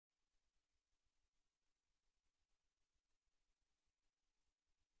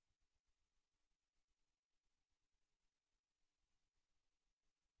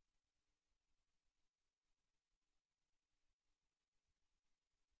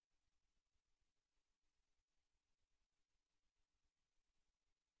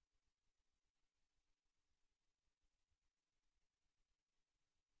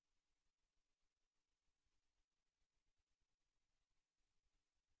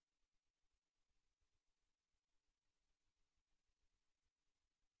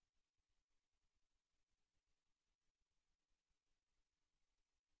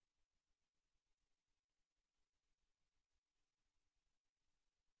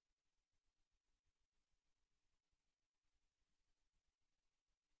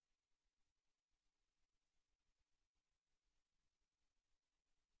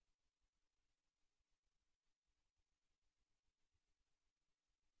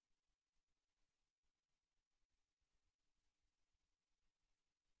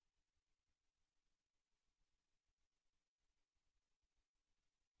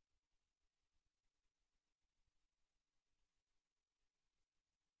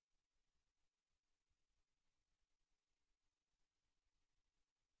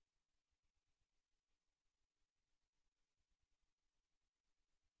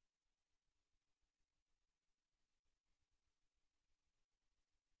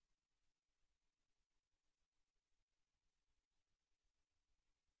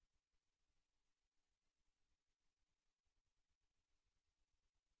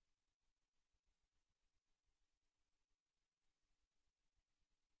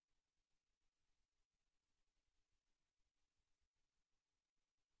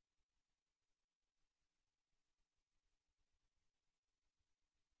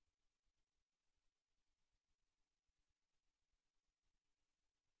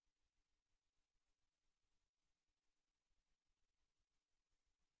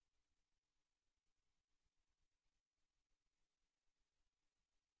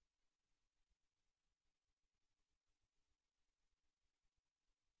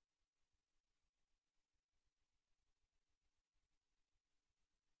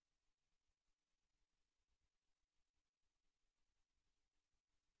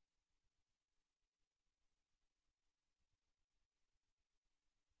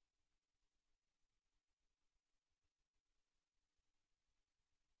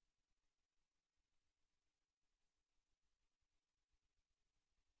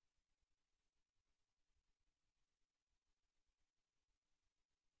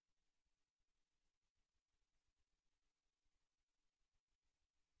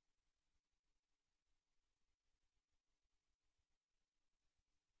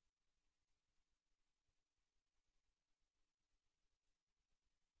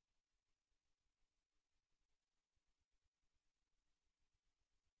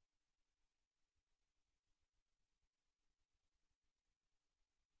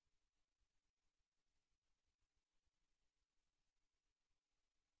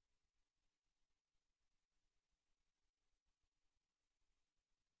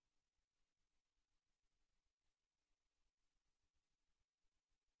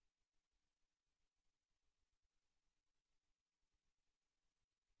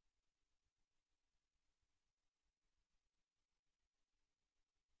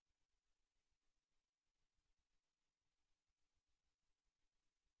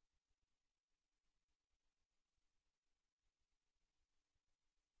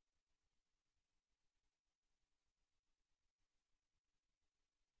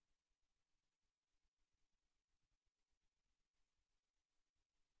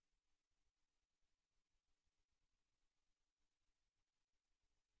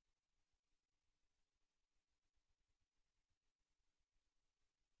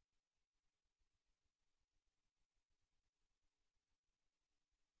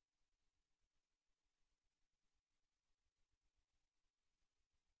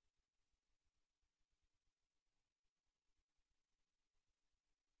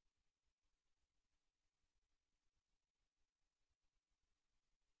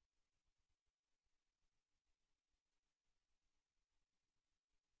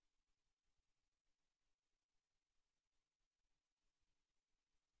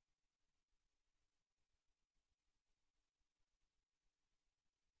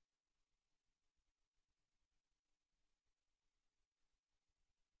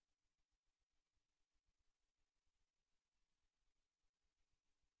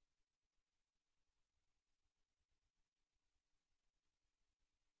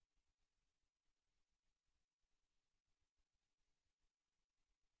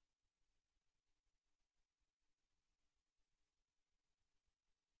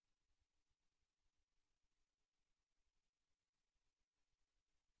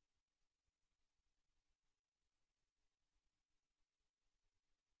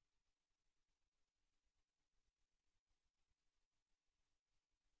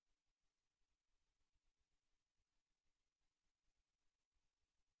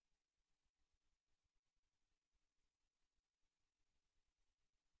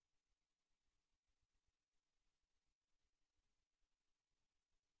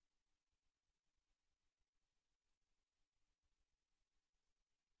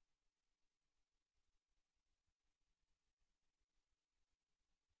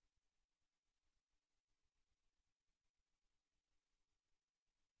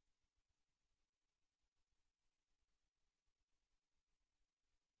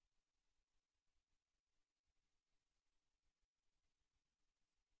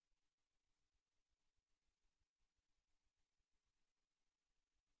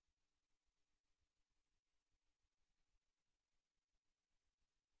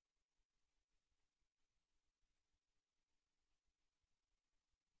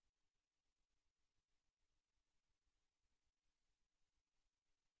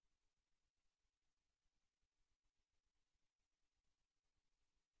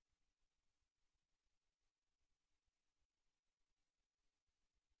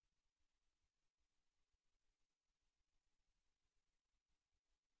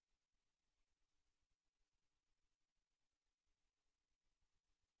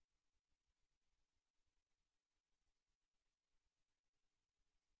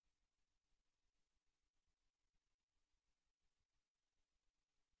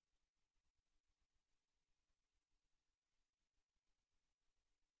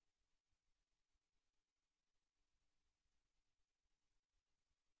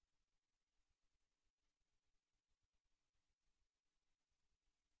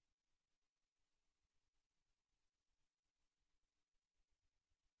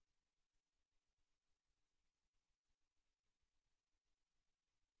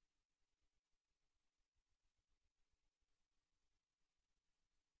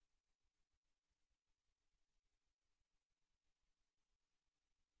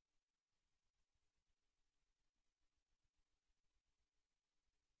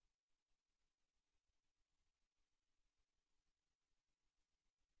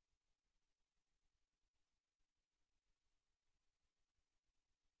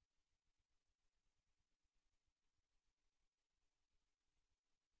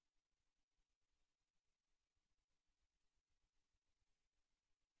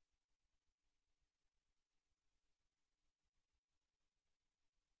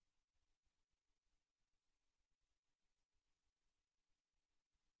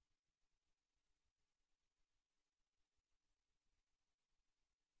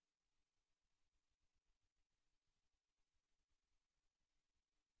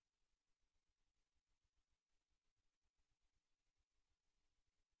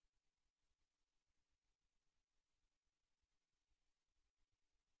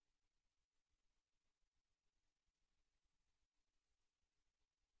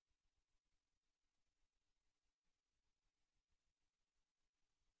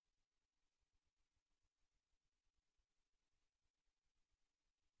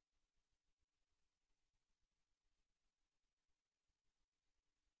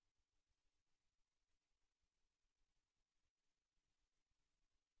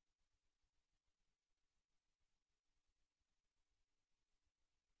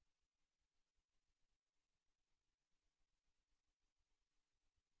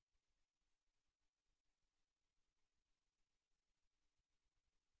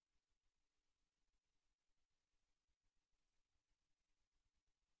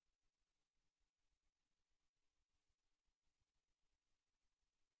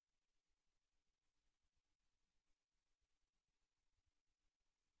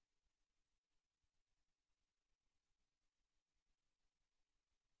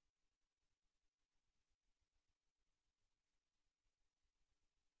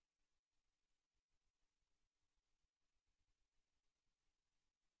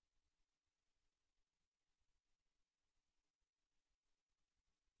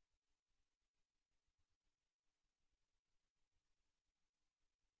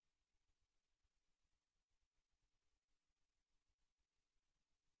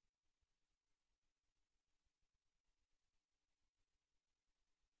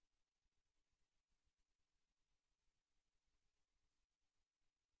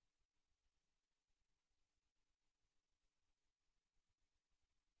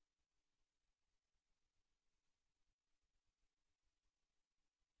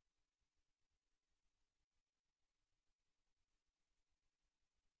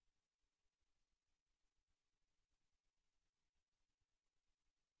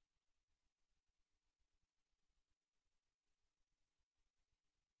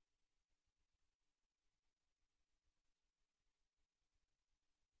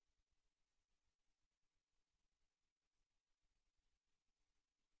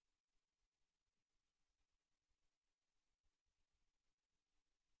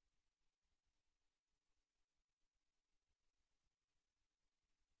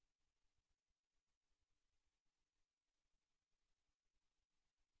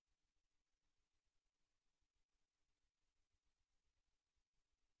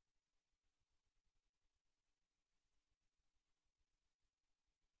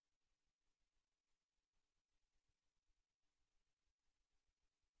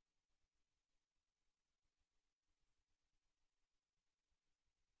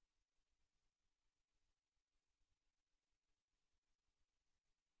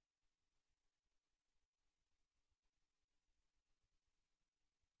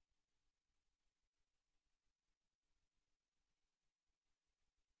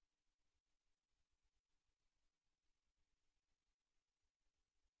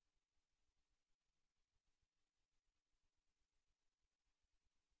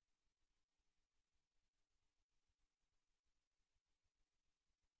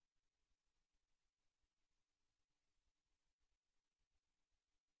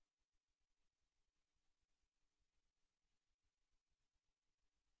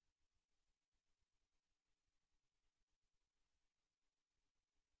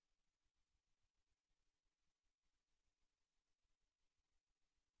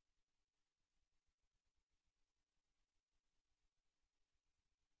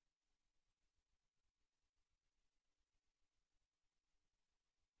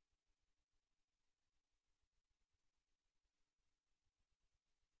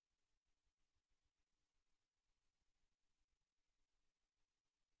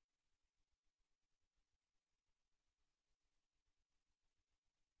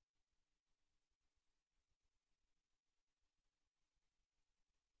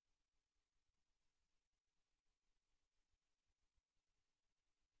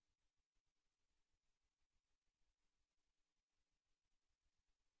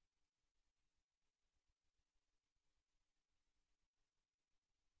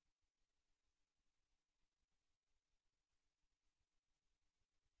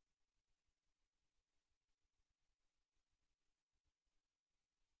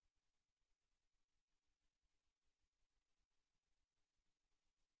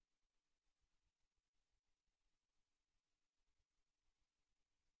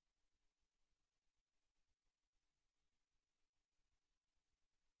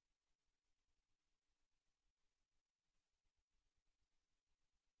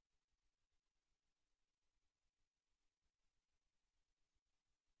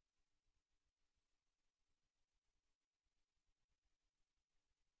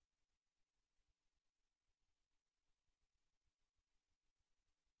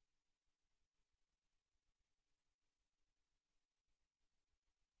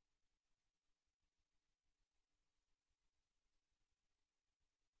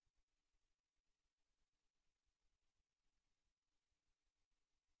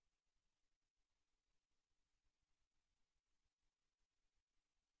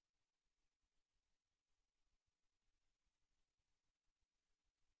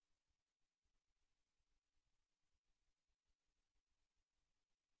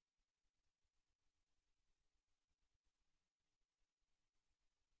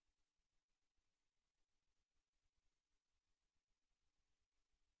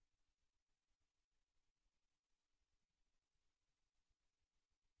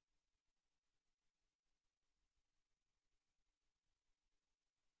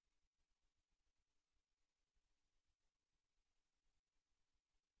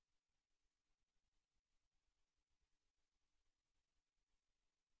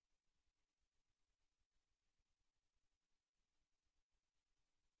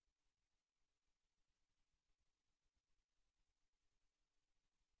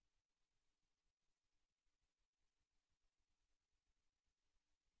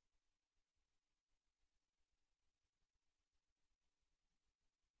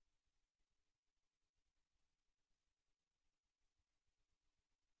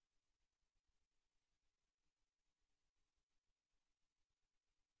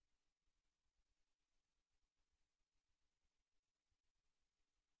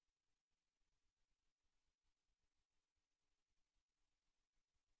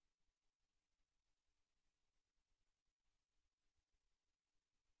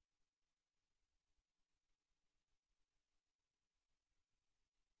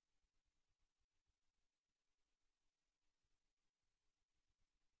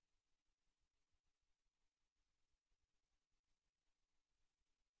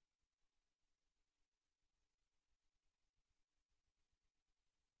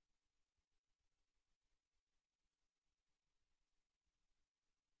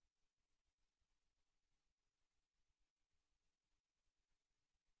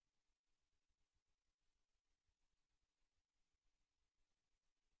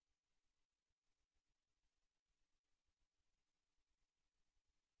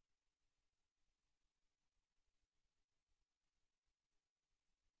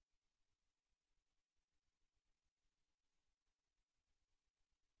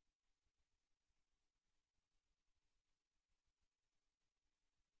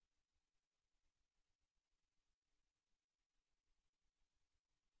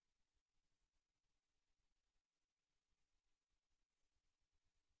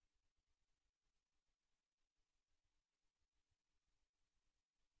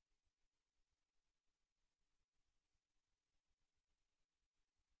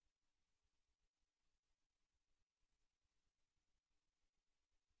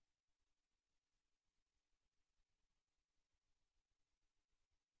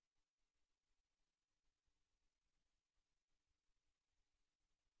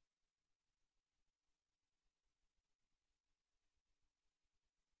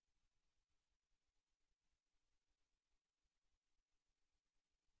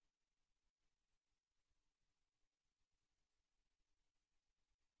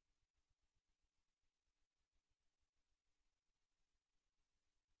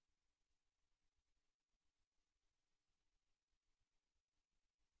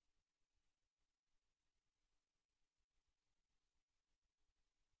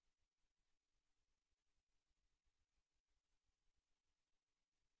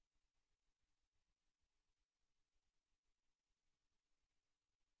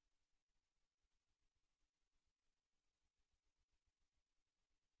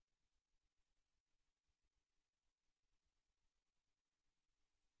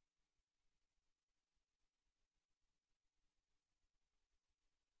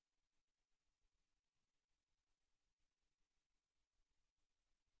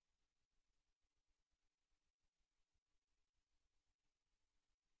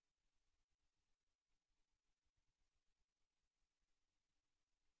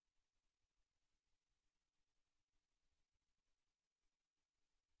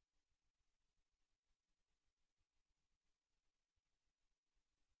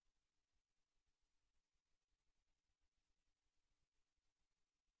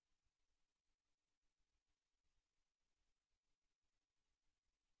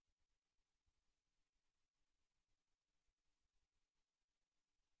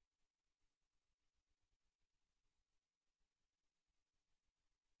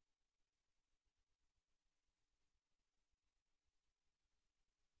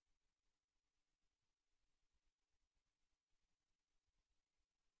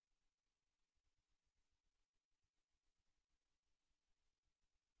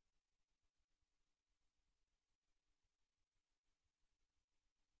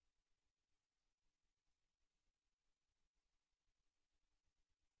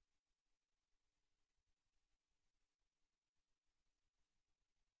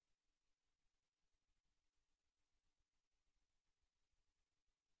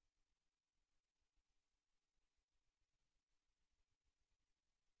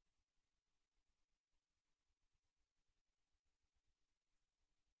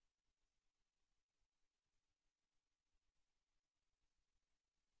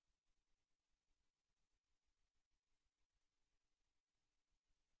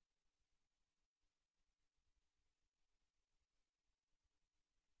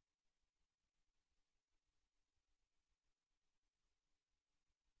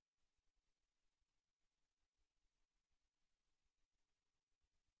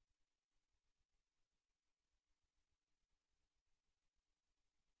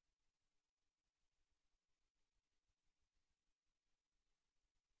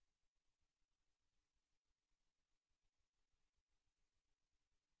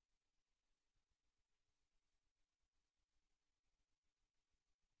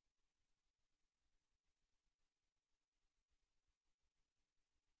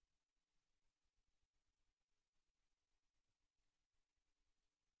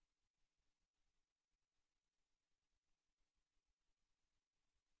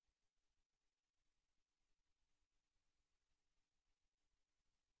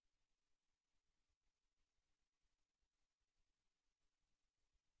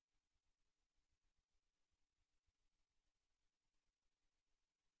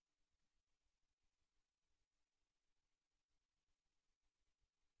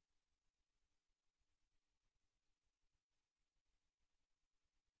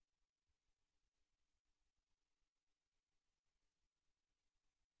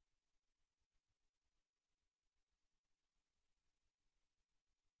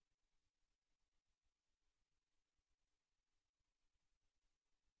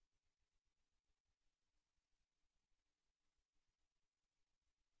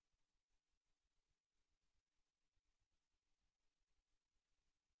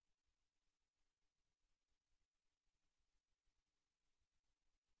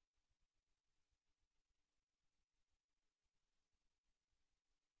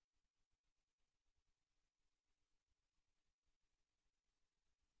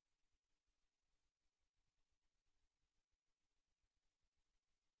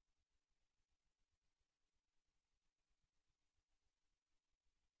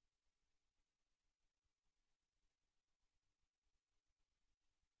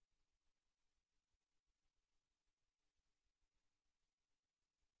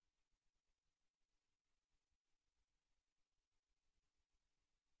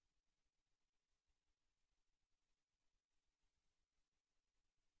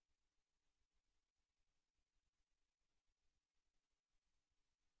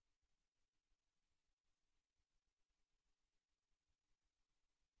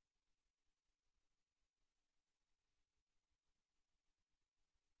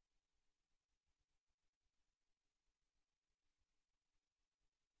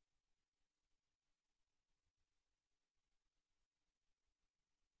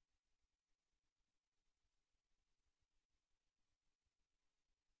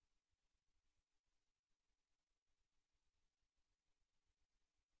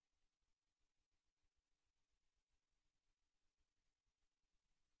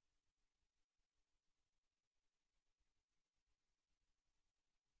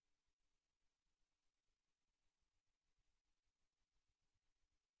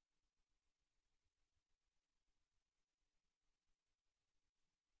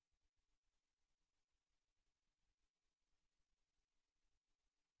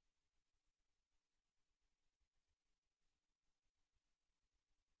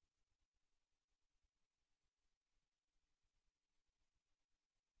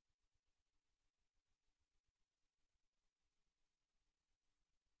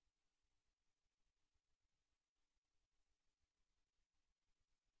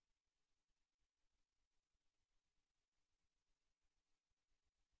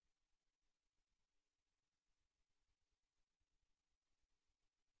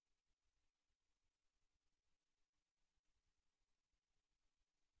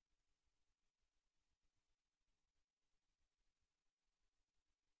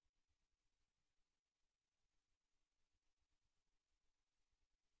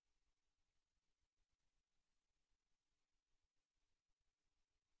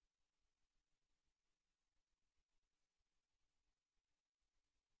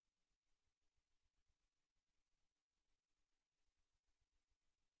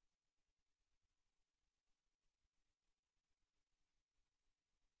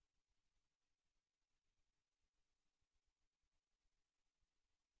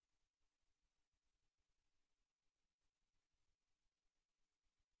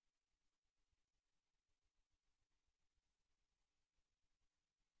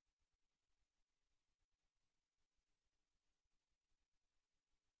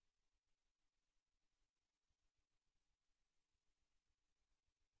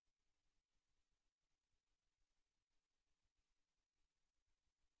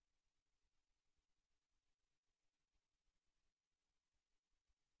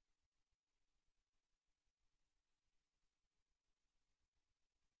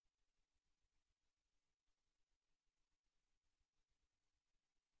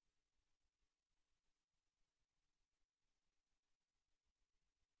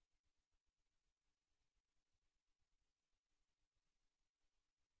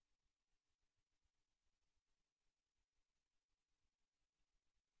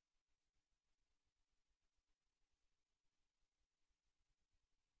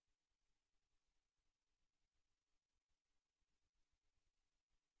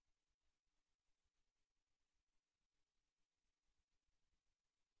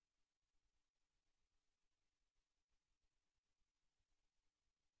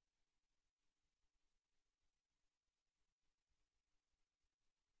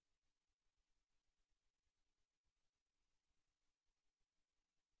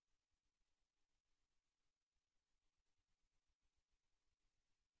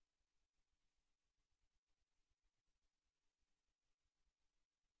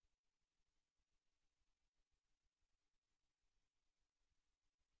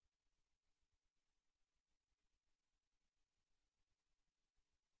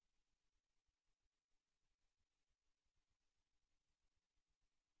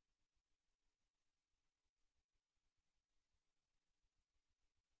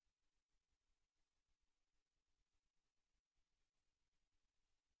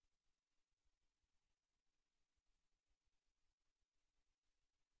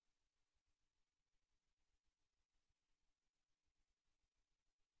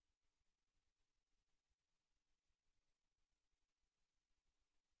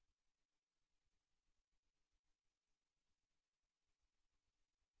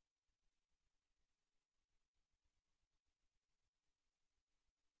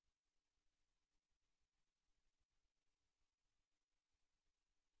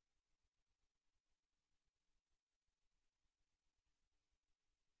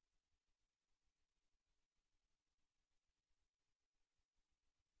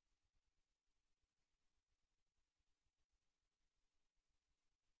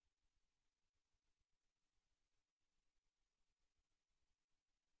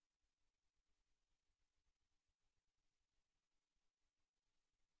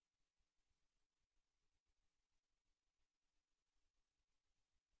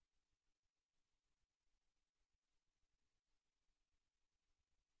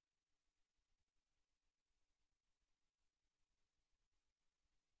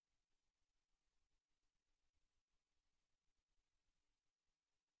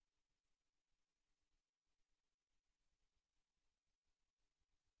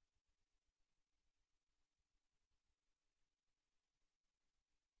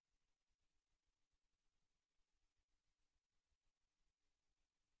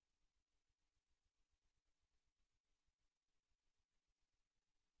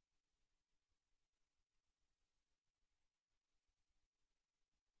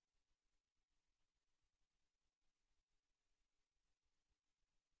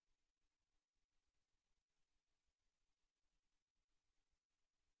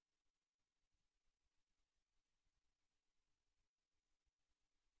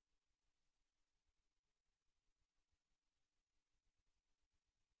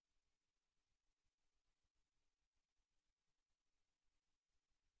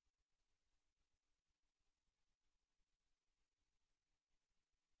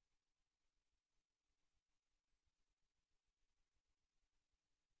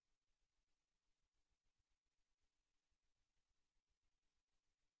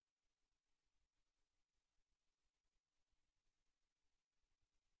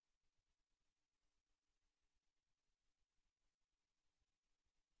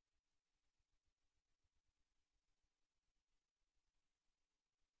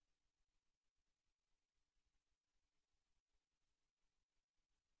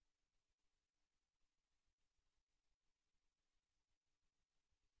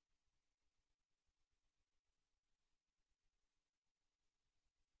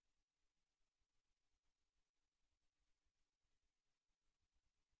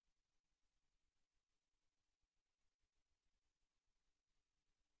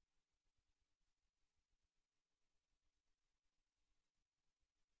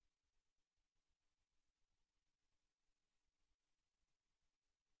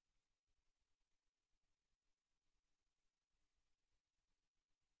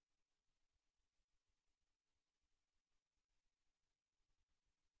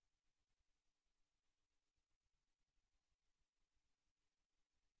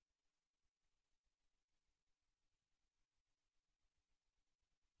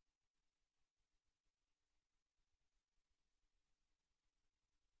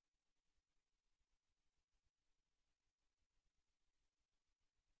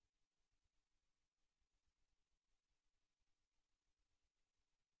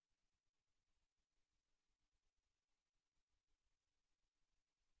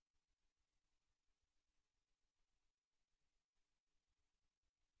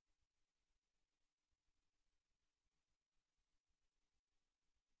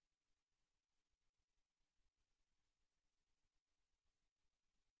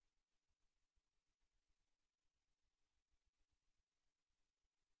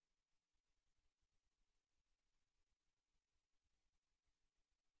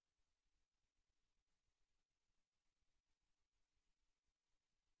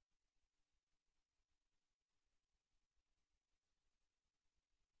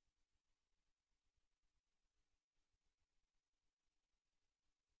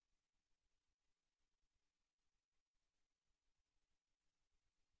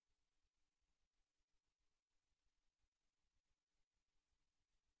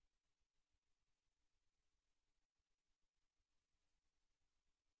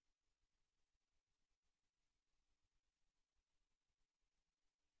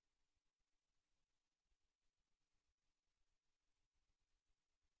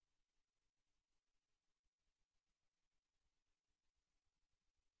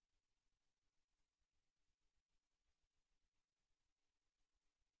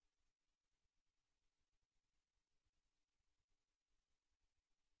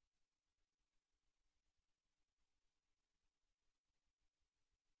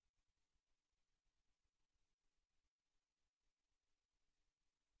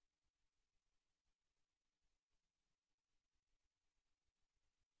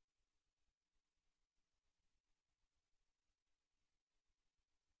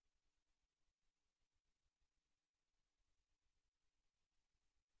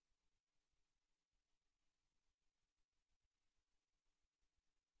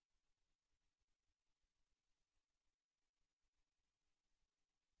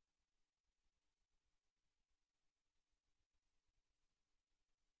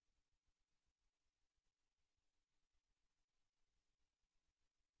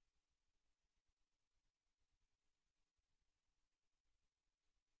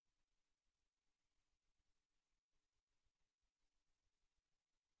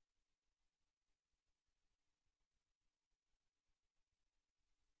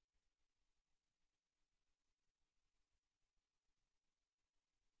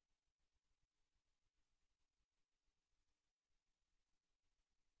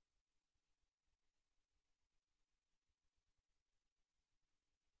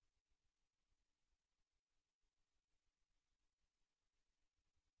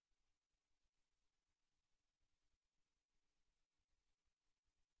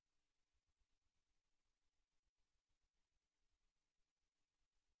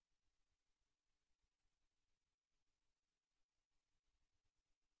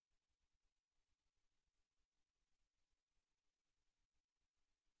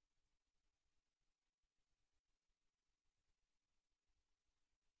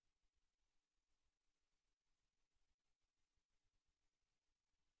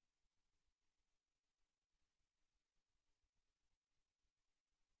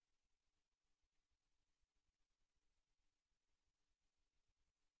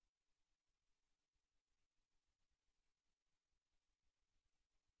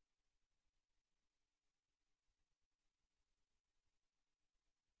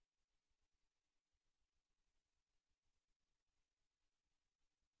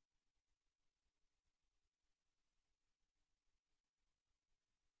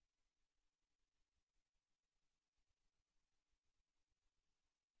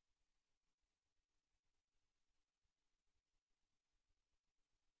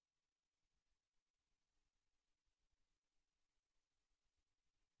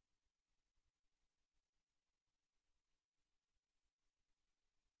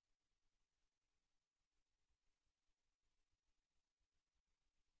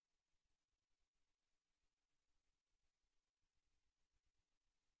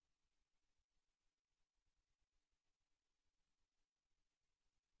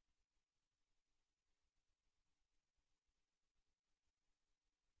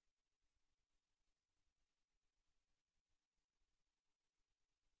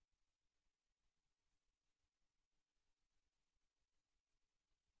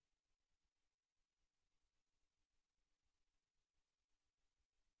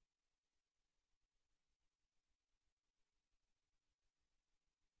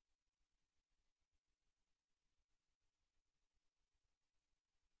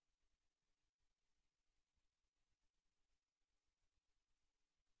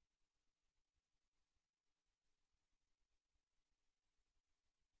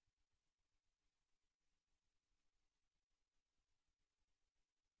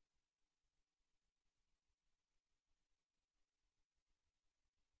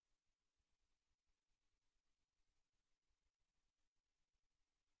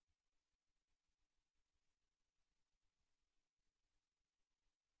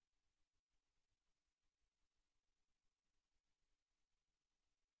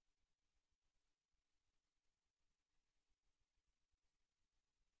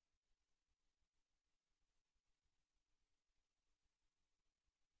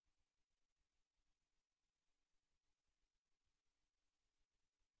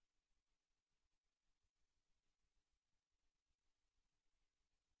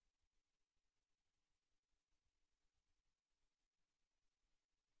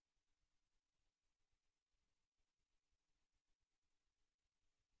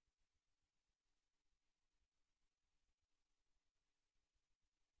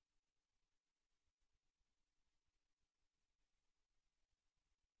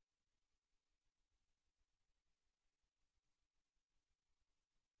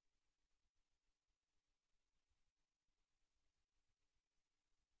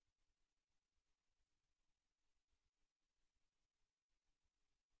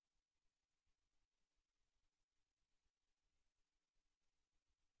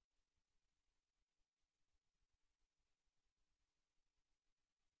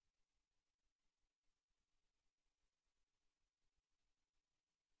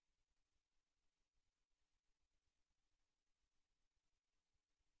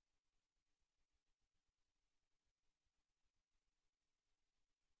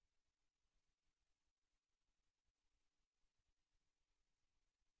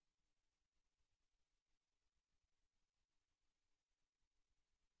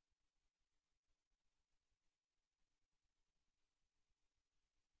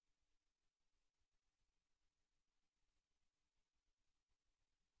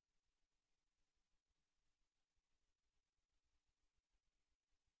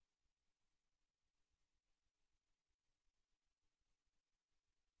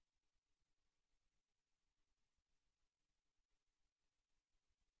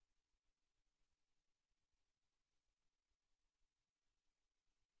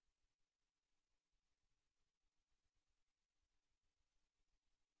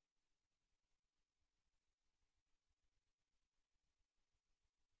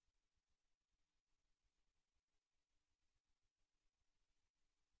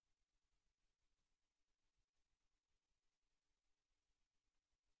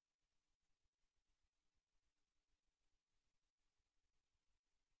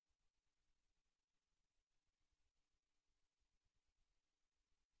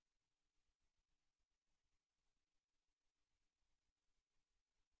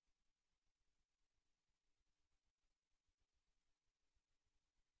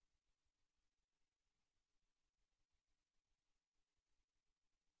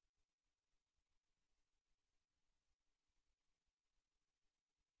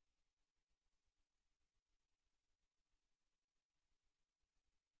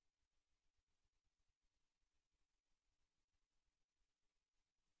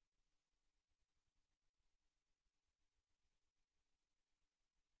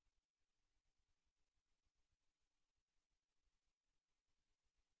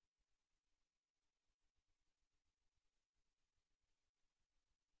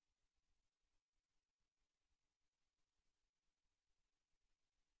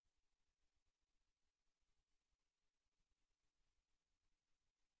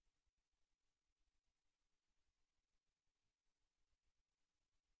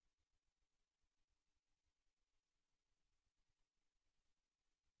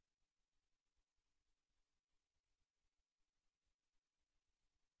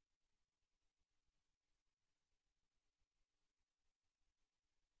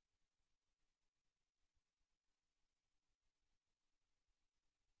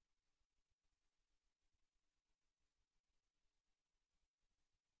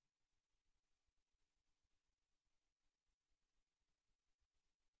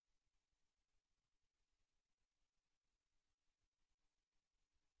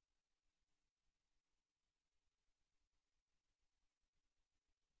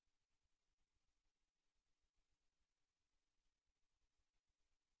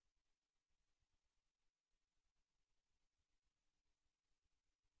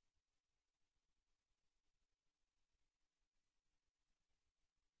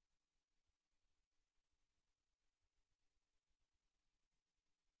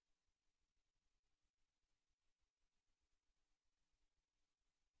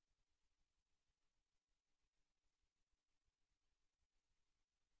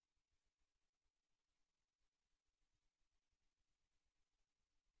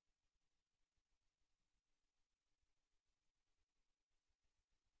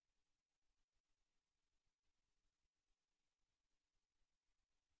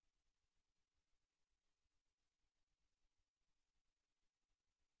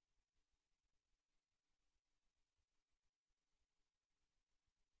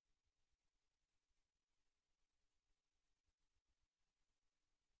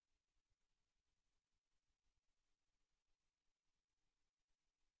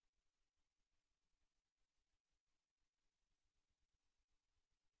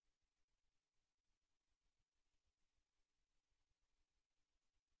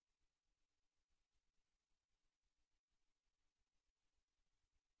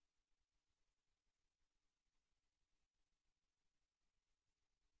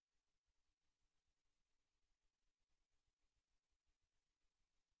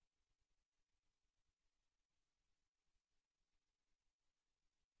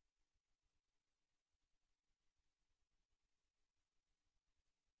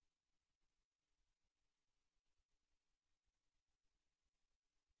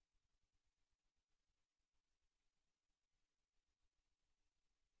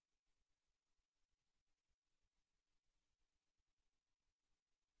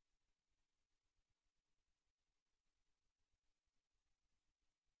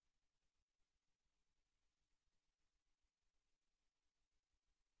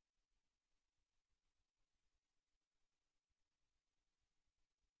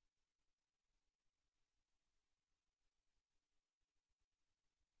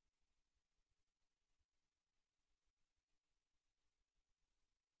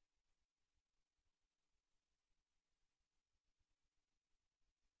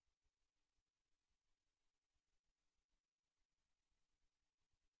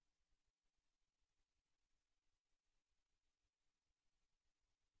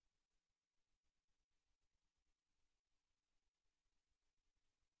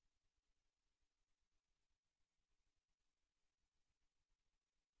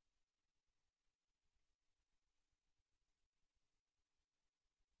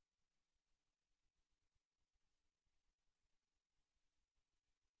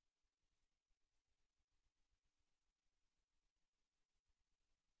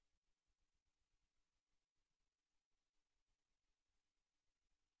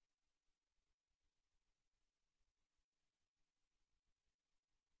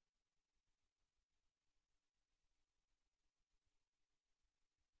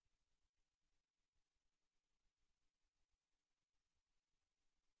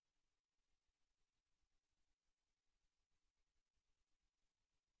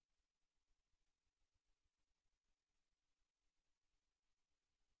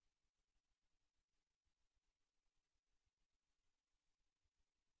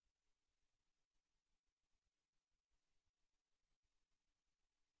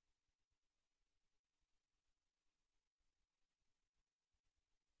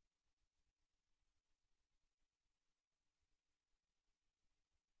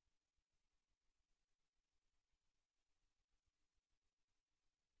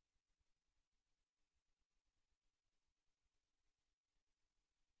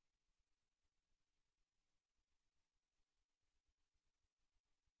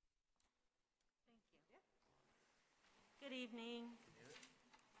Good evening.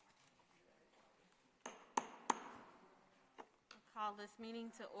 I'll call this meeting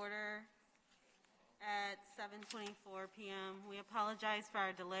to order at 7:24 p.m. We apologize for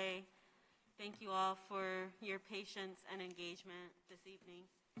our delay. Thank you all for your patience and engagement this evening.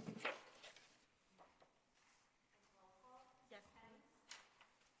 Yes, please.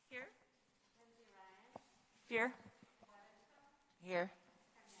 Here? Here. Here.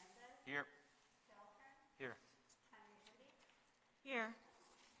 Here. Here. Here.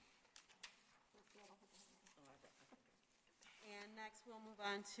 And next, we'll move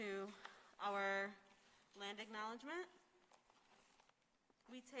on to our land acknowledgement.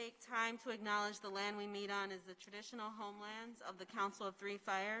 We take time to acknowledge the land we meet on as the traditional homelands of the Council of Three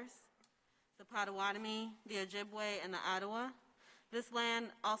Fires, the Potawatomi, the Ojibwe, and the Ottawa. This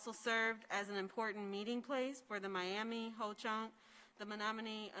land also served as an important meeting place for the Miami, Ho-Chunk, the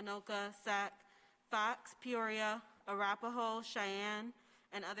Menominee, Anoka, Sac, Fox, Peoria, Arapaho, Cheyenne,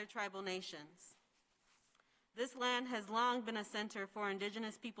 and other tribal nations. This land has long been a center for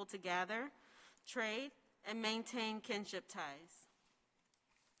indigenous people to gather, trade, and maintain kinship ties.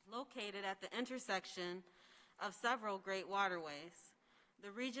 Located at the intersection of several great waterways,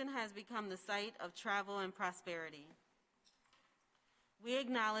 the region has become the site of travel and prosperity. We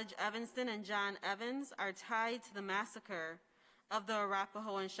acknowledge Evanston and John Evans are tied to the massacre of the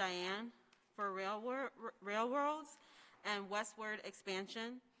Arapaho and Cheyenne for railroads and westward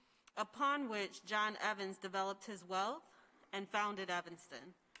expansion, upon which John Evans developed his wealth and founded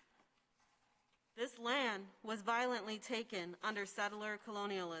Evanston. This land was violently taken under settler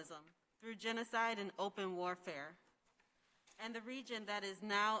colonialism through genocide and open warfare. And the region that is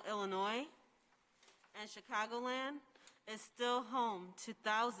now Illinois and Chicagoland is still home to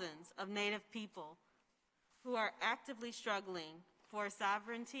thousands of Native people who are actively struggling for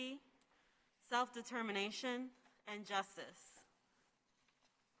sovereignty, self-determination, and justice.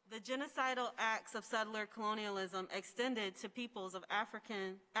 The genocidal acts of settler colonialism extended to peoples of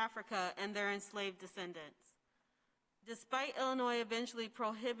Africa and their enslaved descendants. Despite Illinois eventually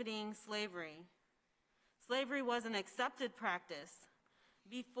prohibiting slavery, slavery was an accepted practice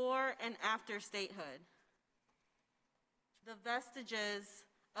before and after statehood. The vestiges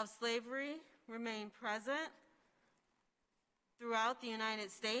of slavery remain present throughout the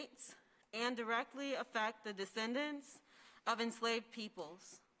United States and directly affect the descendants of enslaved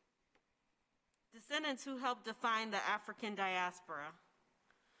peoples. Descendants who helped define the African diaspora,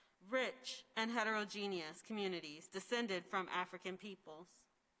 rich and heterogeneous communities descended from African peoples.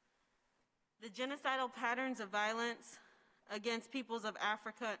 The genocidal patterns of violence against peoples of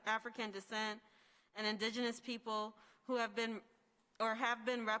African descent and indigenous people who have been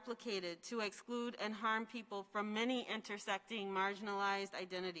replicated to exclude and harm people from many intersecting marginalized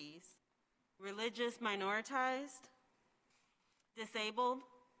identities, religious minoritized, disabled,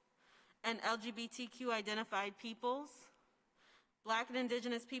 and LGBTQ identified peoples, Black and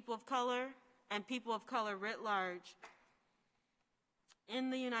Indigenous people of color, and people of color writ large in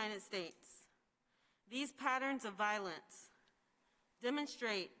the United States. These patterns of violence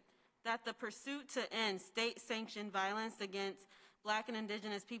demonstrate that the pursuit to end state-sanctioned violence against Black and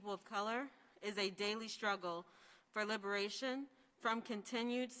Indigenous people of color is a daily struggle for liberation from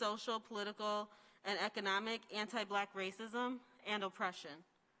continued social, political, and economic anti-Black racism and oppression.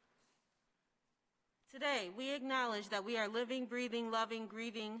 Today, we acknowledge that we are living, breathing, loving,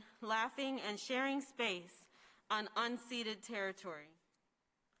 grieving, laughing, and sharing space on unceded territory.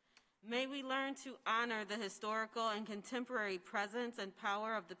 May we learn to honor the historical and contemporary presence and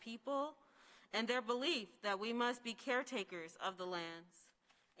power of the people and their belief that we must be caretakers of the lands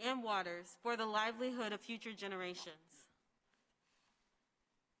and waters for the livelihood of future generations.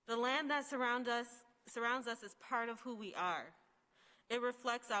 The land that surrounds us is part of who we are. It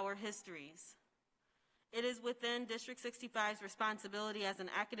reflects our histories. It is within District 65's responsibility as an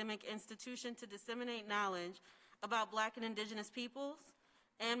academic institution to disseminate knowledge about Black and Indigenous peoples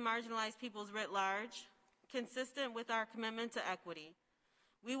and marginalized peoples writ large, consistent with our commitment to equity.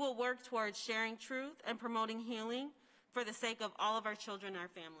 We will work towards sharing truth and promoting healing for the sake of all of our children and our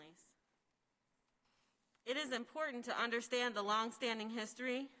families. It is important to understand the long-standing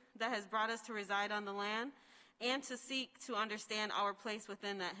history that has brought us to reside on the land and to seek to understand our place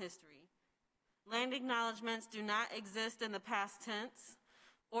within that history. Land acknowledgements do not exist in the past tense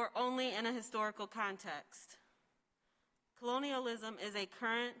or only in a historical context. Colonialism is a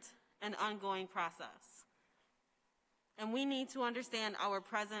current and ongoing process, and we need to understand our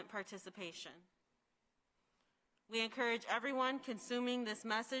present participation. We encourage everyone consuming this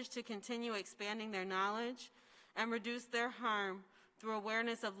message to continue expanding their knowledge and reduce their harm through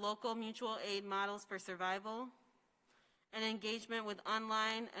awareness of local mutual aid models for survival, and engagement with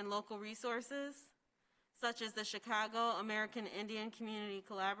online and local resources, such as the Chicago American Indian Community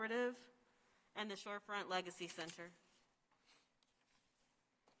Collaborative and the Shorefront Legacy Center.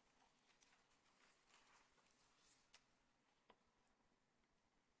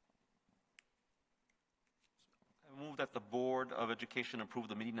 I move that the Board of Education approve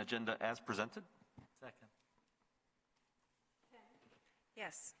the meeting agenda as presented. Second.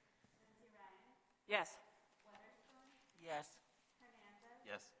 Yes. Yes. Yes. Yes.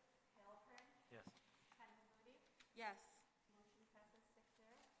 Yes. Yes.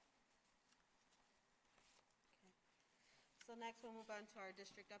 So next we'll move on to our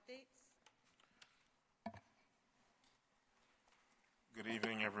district updates. Good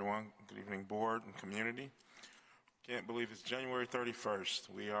evening, everyone. Good evening, board and community. Can't believe it's January 31st.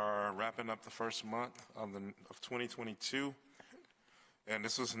 We are wrapping up the first month of 2022, and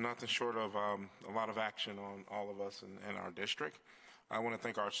this was nothing short of a lot of action on all of us in our district. I want to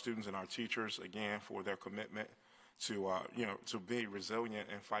thank our students and our teachers again for their commitment to to be resilient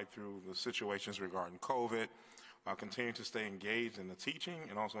and fight through the situations regarding COVID. Continue to stay engaged in the teaching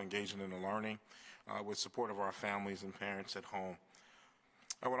and also engaging in the learning with support of our families and parents at home.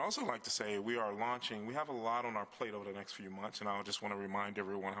 I would also like to say we have a lot on our plate over the next few months, and I just want to remind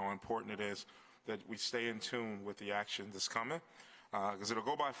everyone how important it is that we stay in tune with the action that's coming, because it'll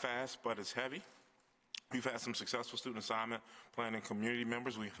go by fast, but it's heavy. We've had some successful student assignment planning community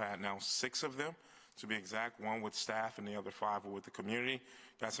members. We've had now 6 of them, to be exact, 1 with staff and the other 5 were with the community.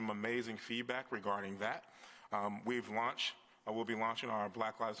 Got some amazing feedback regarding that. We'll be launching our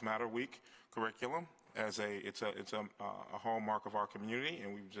Black Lives Matter Week curriculum as it's a hallmark of our community,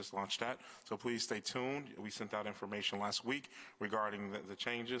 and we've just launched that. So please stay tuned. We sent out information last week regarding the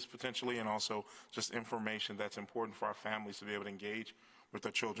changes potentially, and also just information that's important for our families to be able to engage with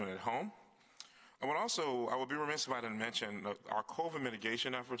their children at home. I would be remiss if I didn't mention our COVID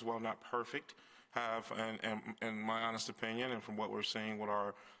mitigation efforts, while not perfect, have, in my honest opinion, and from what we're seeing with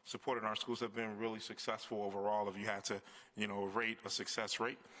our support in our schools, have been really successful overall if you had to, rate a success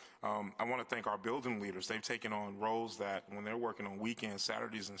rate. I want to thank our building leaders. They've taken on roles that when they're working on weekends,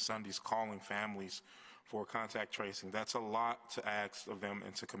 Saturdays, and Sundays, calling families for contact tracing. That's a lot to ask of them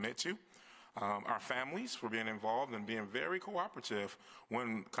and to commit to. Our families for being involved and being very cooperative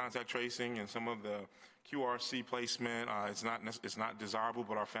when contact tracing and some of the QRC placement it's not desirable,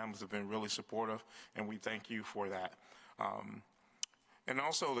 but our families have been really supportive, and we thank you for that. And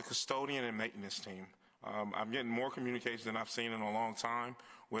also the custodian and maintenance team. I'm getting more communication than I've seen in a long time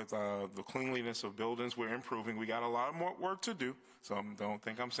with the cleanliness of buildings. We're improving. We got a lot more work to do, so don't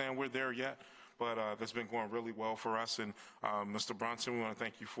think I'm saying we're there yet. But that's been going really well for us. And Mr. Brunson, we want to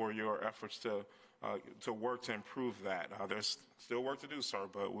thank you for your efforts to work to improve that. There's still work to do, sir,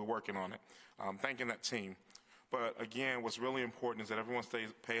 but we're working on it. Thanking that team. But again, what's really important is that everyone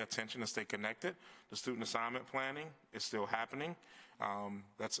pay attention and stay connected. The student assignment planning is still happening.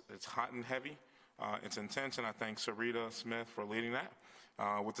 It's hot and heavy. It's intense, and I thank Sarita Smith for leading that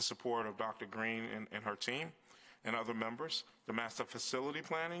with the support of Dr. Green and her team and other members. The master facility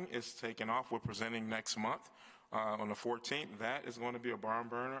planning is taking off. We're presenting next month on the 14th. That is going to be a barn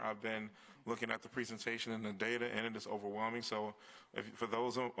burner. I've been looking at the presentation and the data, and it is overwhelming. So for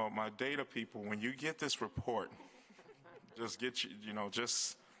those of my data people, when you get this report, just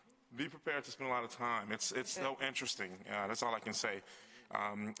just be prepared to spend a lot of time. It's so interesting. That's all I can say.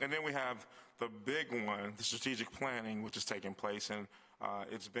 And then we have the big one, the strategic planning, which is taking place. And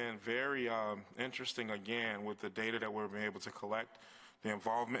it's been very interesting, again, with the data that we've been able to collect, the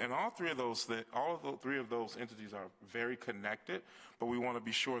involvement. And all of the three of those entities are very connected, but we want to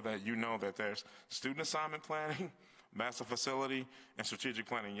be sure that you know that there's student assignment planning, master facility, and strategic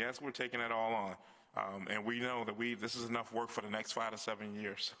planning. Yes, we're taking that all on. And we know that this is enough work for the next 5 to 7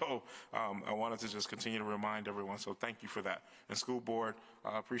 years. So I wanted to just continue to remind everyone. So thank you for that. And school board,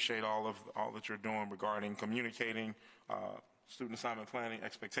 I appreciate all that you're doing regarding communicating student assignment planning,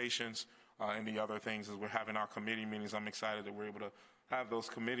 expectations, and the other things as we're having our committee meetings. I'm excited that we're able to have those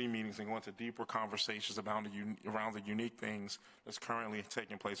committee meetings and go into deeper conversations around the unique things that's currently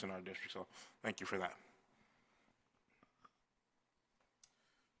taking place in our district. So thank you for that.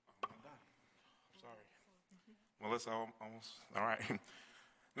 Well, let's almost, all right.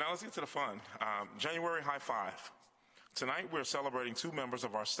 Now let's get to the fun. January High Five. Tonight we're celebrating 2 members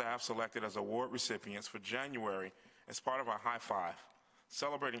of our staff selected as award recipients for January as part of our High Five,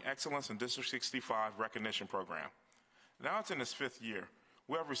 celebrating excellence in District 65 recognition program. Now it's in its 5th year.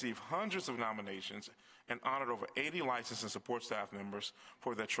 We have received hundreds of nominations and honored over 80 licensed and support staff members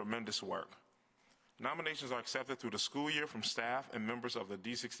for their tremendous work. Nominations are accepted through the school year from staff and members of the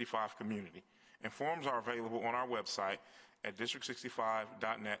D65 community. and forms are available on our website at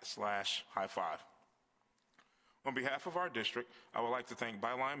district65.net/high5. On behalf of our district, I would like to thank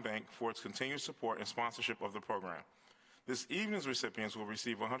Byline Bank for its continued support and sponsorship of the program. This evening's recipients will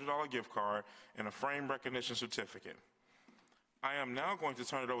receive a $100 gift card and a frame recognition certificate. I am now going to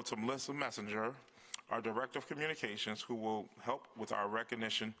turn it over to Melissa Messenger, our Director of Communications, who will help with our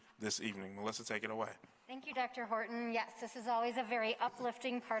recognition this evening. Melissa, take it away. Thank you, Dr. Horton. Yes, this is always a very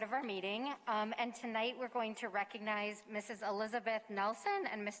uplifting part of our meeting. And tonight we're going to recognize Mrs. Elizabeth Nelson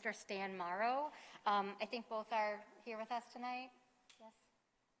and Mr. Stan Morrow. I think both are here with us tonight. Yes?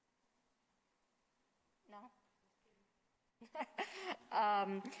 No?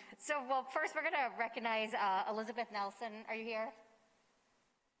 Well, first we're going to recognize Elizabeth Nelson. Are you here?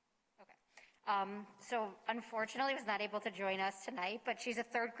 So unfortunately was not able to join us tonight, but she's a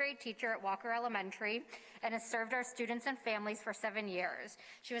third grade teacher at Walker Elementary and has served our students and families for 7 years.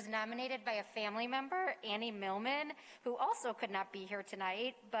 She was nominated by a family member, Annie Millman, who also could not be here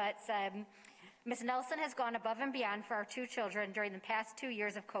tonight, but Ms. Nelson has gone above and beyond for our 2 children during the past 2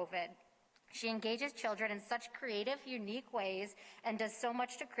 years of COVID. She engages children in such creative, unique ways and does so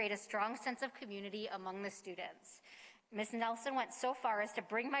much to create a strong sense of community among the students. Ms. Nelson went so far as to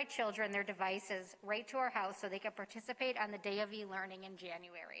bring my children their devices right to our house so they could participate on the day of e-learning in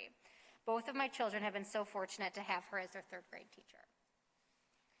January. Both of my children have been so fortunate to have her as their third grade teacher.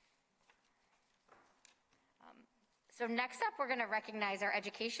 So next up, we're going to recognize our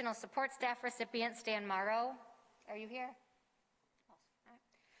educational support staff recipient, Stan Morrow. Are you here?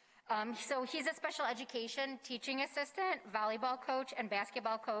 So he's a special education teaching assistant, volleyball coach, and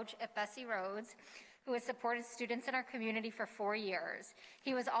basketball coach at Bessie Rhodes, who has supported students in our community for 4 years.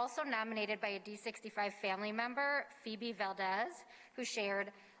 He was also nominated by a D65 family member, Phoebe Valdez, who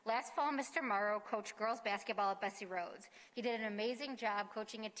shared, "Last fall, Mr. Morrow coached girls basketball at Bessie Rhodes. He did an amazing job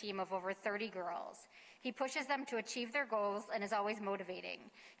coaching a team of over 30 girls. He pushes them to achieve their goals and is always motivating.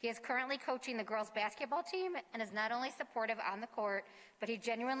 He is currently coaching the girls basketball team and is not only supportive on the court, but he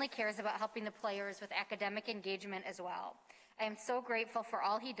genuinely cares about helping the players with academic engagement as well. I am so grateful for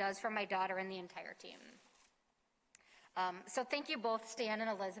all he does for my daughter and the entire team." So thank you both, Stan and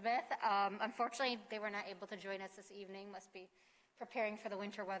Elizabeth. Unfortunately, they were not able to join us this evening. Must be preparing for the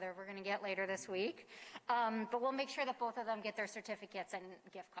winter weather we're going to get later this week. But we'll make sure that both of them get their certificates and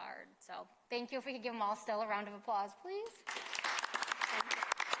gift cards. So thank you. If we could give them all still a round of applause, please.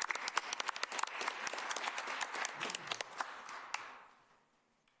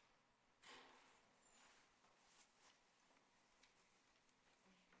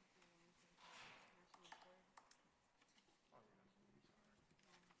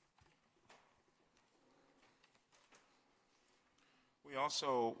 We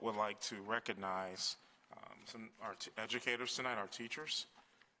also would like to recognize our educators tonight, our teachers,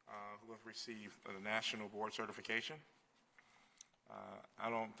 who have received the National Board Certification. I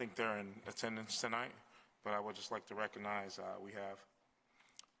don't think they're in attendance tonight, but I would just like to recognize we have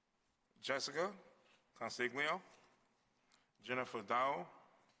Jessica Consiglio, Jennifer Dow,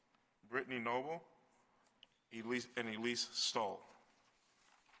 Brittany Noble, and Elise Stoll.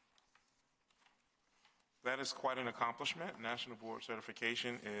 That is quite an accomplishment. National Board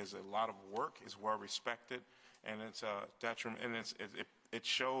Certification is a lot of work, it's well respected, and it's a detriment, and it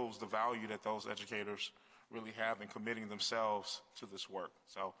shows the value that those educators really have in committing themselves to this work.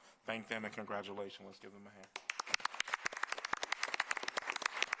 So thank them and congratulations. Let's give them a hand.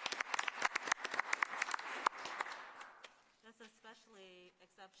 That's especially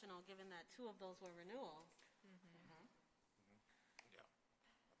exceptional given that 2 of those were renewals.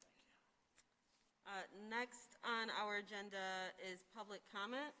 Next on our agenda is public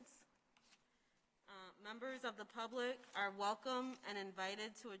comments. Members of the public are welcome and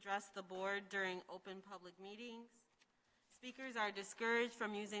invited to address the board during open public meetings. Speakers are discouraged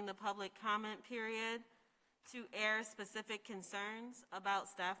from using the public comment period to air specific concerns about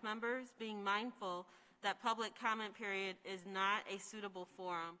staff members, being mindful that public comment period is not a suitable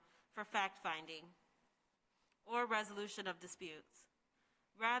forum for fact-finding or resolution of disputes.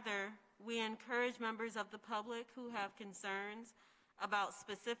 Rather, we encourage members of the public who have concerns about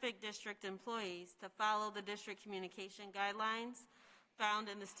specific district employees to follow the district communication guidelines found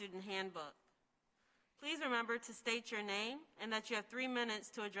in the student handbook. Please remember to state your name and that you have 3 minutes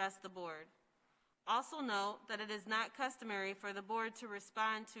to address the board. Also note that it is not customary for the board to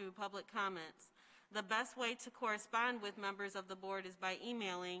respond to public comments. The best way to correspond with members of the board is by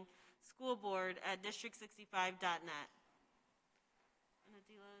emailing schoolboard@district65.net. And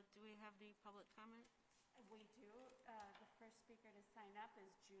Adila, do we have the public comment? We do. The first speaker to sign up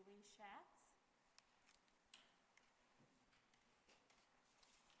is Julie Schatz.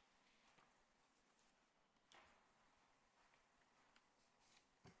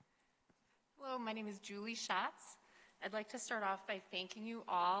 Hello, my name is Julie Schatz. I'd like to start off by thanking you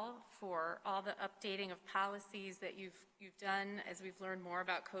all for all the updating of policies that you've done as we've learned more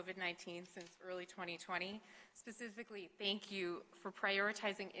about COVID-19 since early 2020. Specifically, thank you for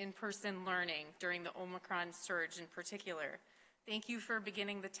prioritizing in-person learning during the Omicron surge in particular. Thank you for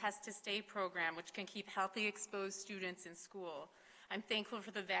beginning the Test to Stay program, which can keep healthy exposed students in school. I'm thankful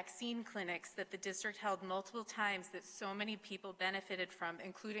for the vaccine clinics that the district held multiple times that so many people benefited from,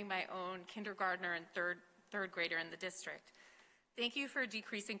 including my own kindergartner and third grader in the district. Thank you for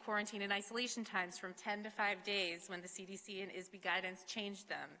decreasing quarantine and isolation times from 10 to 5 days when the CDC and ISB guidance changed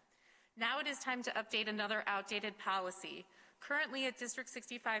them. Now it is time to update another outdated policy. Currently at District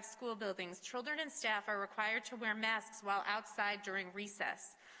 65 school buildings, children and staff are required to wear masks while outside during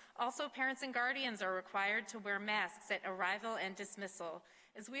recess. Also, parents and guardians are required to wear masks at arrival and dismissal.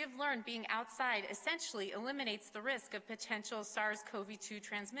 As we have learned, being outside essentially eliminates the risk of potential SARS-CoV-2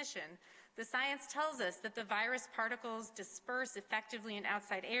 transmission. The science tells us that the virus particles disperse effectively in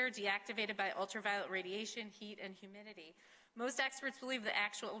outside air, deactivated by ultraviolet radiation, heat, and humidity. Most experts believe the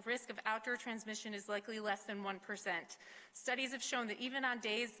actual risk of outdoor transmission is likely less than 1%. Studies have shown that even on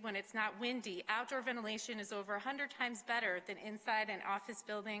days when it's not windy, outdoor ventilation is over 100 times better than inside an office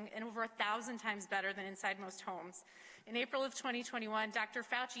building and over 1,000 times better than inside most homes. In April of 2021, Dr.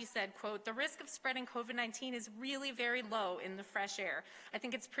 Fauci said, quote, "The risk of spreading COVID-19 is really very low in the fresh air. I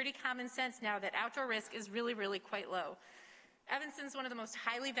think it's pretty common sense now that outdoor risk is really quite low." Evanston is one of the most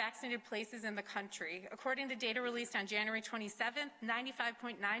highly vaccinated places in the country. According to data released on January 27th,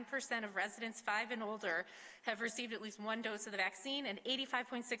 95.9% of residents 5 and older have received at least one dose of the vaccine, and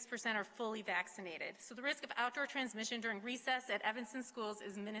 85.6% are fully vaccinated. So the risk of outdoor transmission during recess at Evanston schools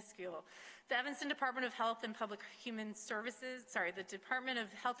is minuscule. The Evanston Department of Health and Human Services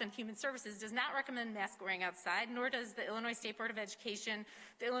does not recommend mask wearing outside, nor does the Illinois State Board of Education,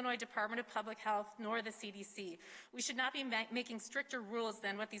 the Illinois Department of Public Health, nor the CDC. We should not be making stricter rules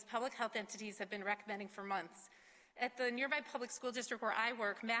than what these public health entities have been recommending for months. At the nearby public school district where I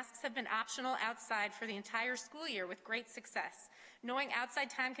work, masks have been optional outside for the entire school year with great success. Knowing outside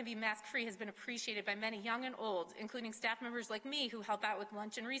time can be mask-free has been appreciated by many young and old, including staff members like me who help out with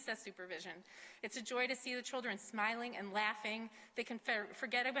lunch and recess supervision. It's a joy to see the children smiling and laughing. They can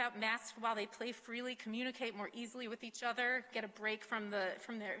forget about masks while they play freely, communicate more easily with each other, get a break from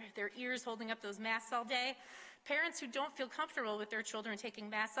their ears holding up those masks all day. Parents who don't feel comfortable with their children taking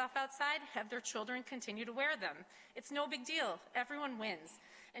masks off outside have their children continue to wear them. It's no big deal. Everyone wins.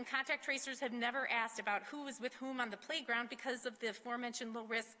 And contact tracers have never asked about who was with whom on the playground because of the aforementioned low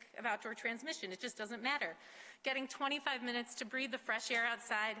risk of outdoor transmission. It just doesn't matter. Getting 25 minutes to breathe the fresh air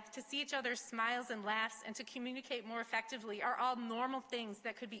outside, to see each other's smiles and laughs, and to communicate more effectively are all normal things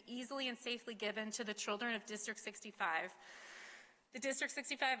that could be easily and safely given to the children of District 65. The District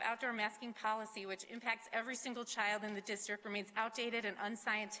 65 outdoor masking policy, which impacts every single child in the district, remains outdated and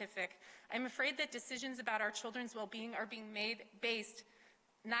unscientific. I'm afraid that decisions about our children's well-being are being made based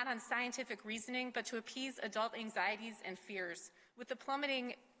not on scientific reasoning, but to appease adult anxieties and fears. With the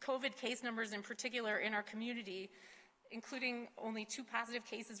plummeting COVID case numbers in particular in our community, including only 2 positive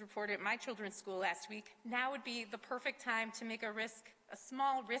cases reported at my children's school last week, now would be the perfect time to make a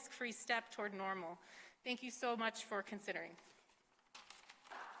small risk-free step toward normal. Thank you so much for considering.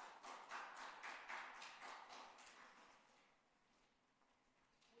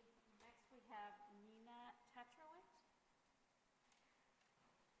 Next, we have Nina Tetrowitz.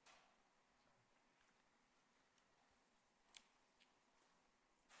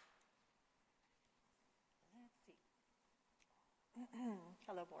 Let's see.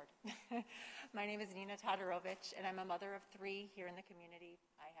 Hello, board. My name is Nina Todorovich, and I'm a mother of 3 here in the community.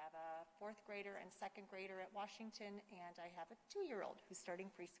 I have a 4th grader and 2nd grader at Washington, and I have a 2-year-old who's starting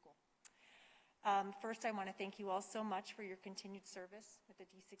preschool. First, I want to thank you all so much for your continued service with the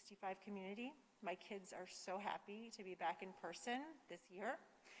D65 community. My kids are so happy to be back in person this year.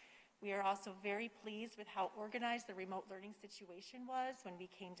 We are also very pleased with how organized the remote learning situation was when we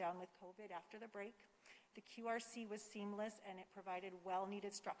came down with COVID after the break. The QRC was seamless, and it provided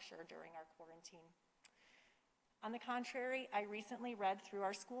well-needed structure during our quarantine. On the contrary, I recently read through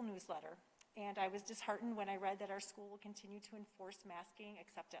our school newsletter, and I was disheartened when I read that our school will continue to enforce masking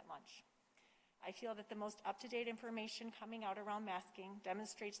except at lunch. I feel that the most up-to-date information coming out around masking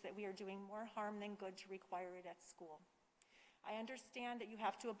demonstrates that we are doing more harm than good to require it at school. I understand that you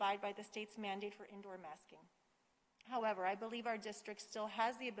have to abide by the state's mandate for indoor masking. However, I believe our district still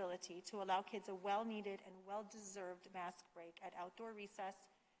has the ability to allow kids a well-needed and well-deserved mask break at outdoor recess,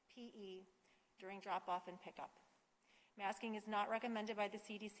 PE, during drop-off and pickup. Masking is not recommended by the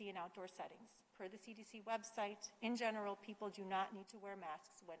CDC in outdoor settings. Per the CDC website, in general, people do not need to wear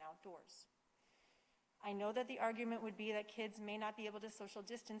masks when outdoors. I know that the argument would be that kids may not be able to social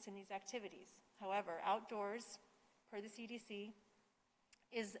distance in these activities. However, outdoors, per the CDC,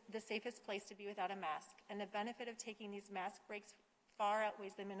 is the safest place to be without a mask, and the benefit of taking these mask breaks far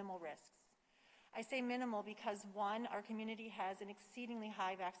outweighs the minimal risks. I say minimal because, one, our community has an exceedingly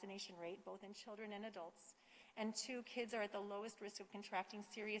high vaccination rate, both in children and adults, and two, kids are at the lowest risk of contracting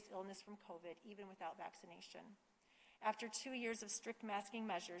serious illness from COVID, even without vaccination. After 2 years of strict masking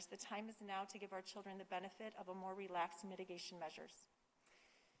measures, the time is now to give our children the benefit of a more relaxed mitigation measures.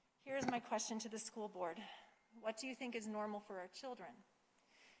 Here's my question to the school board. What do you think is normal for our children?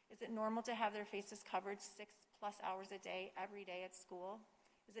 Is it normal to have their faces covered 6+ hours a day, every day at school?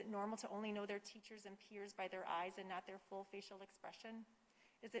 Is it normal to only know their teachers and peers by their eyes and not their full facial expression?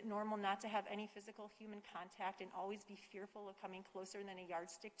 Is it normal not to have any physical human contact and always be fearful of coming closer than a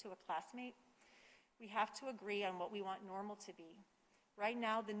yardstick to a classmate? We have to agree on what we want normal to be. Right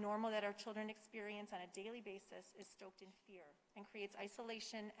now, the normal that our children experience on a daily basis is stoked in fear and creates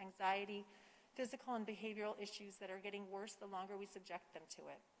isolation, anxiety, physical and behavioral issues that are getting worse the longer we subject them to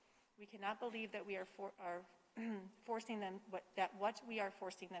it. We cannot believe that we are forcing them, that what we are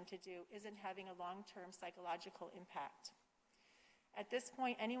forcing them to do isn't having a long-term psychological impact. At this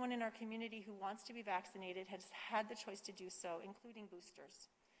point, anyone in our community who wants to be vaccinated has had the choice to do so, including boosters.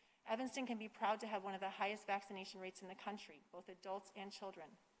 Evanston can be proud to have one of the highest vaccination rates in the country, both adults and children.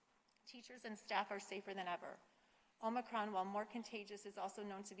 Teachers and staff are safer than ever. Omicron, while more contagious, is also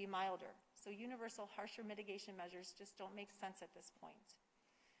known to be milder, so universal harsher mitigation measures just don't make sense at this point.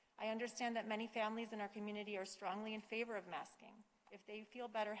 I understand that many families in our community are strongly in favor of masking. If they feel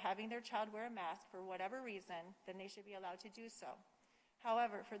better having their child wear a mask for whatever reason, then they should be allowed to do so.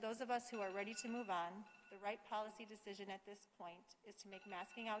 However, for those of us who are ready to move on, the right policy decision at this point is to make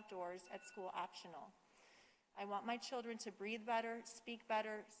masking outdoors at school optional. I want my children to breathe better, speak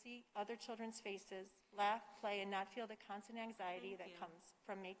better, see other children's faces, laugh, play, and not feel the constant anxiety that comes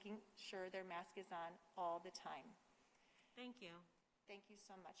from making sure their mask is on all the time. Thank you. Thank you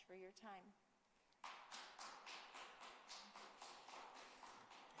so much for your time.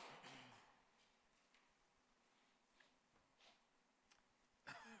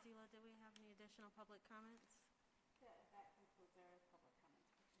 Adila, do we have any additional public comments? That concludes our public comments for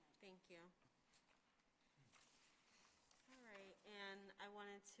tonight. Thank you. All right, and I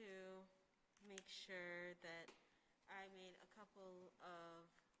wanted to make sure that I made a couple of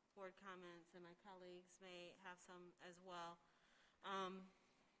board comments, and my colleagues may have some as well.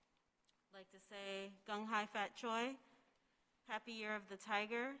 Like to say, Gung Hai Fat Choi, Happy Year of the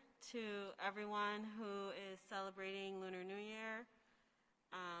Tiger to everyone who is celebrating Lunar New Year,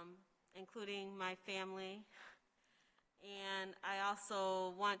 including my family. And I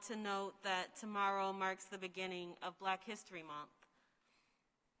also want to note that tomorrow marks the beginning of Black History Month.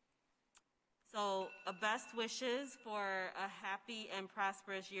 So, best wishes for a happy and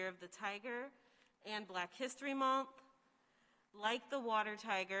prosperous Year of the Tiger and Black History Month. Like the water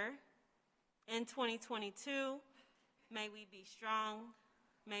tiger, in 2022, may we be strong,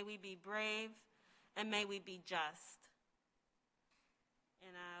 may we be brave, and may we be just.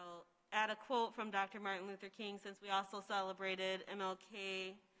 And I'll add a quote from Dr. Martin Luther King, since we also celebrated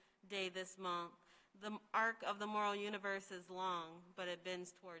MLK Day this month. The arc of the moral universe is long, but it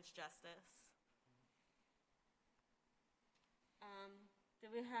bends towards justice. Do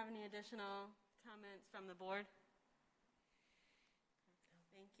we have any additional comments from the board?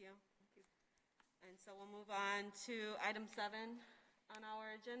 Thank you. And so we'll move on to item 7 on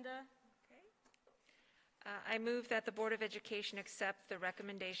our agenda. I move that the Board of Education accept the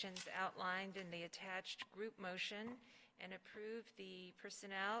recommendations outlined in the attached group motion and approve the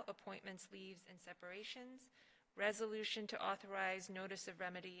personnel, appointments, leaves, and separations, resolution to authorize notice of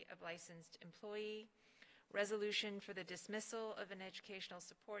remedy of licensed employee, resolution for the dismissal of an educational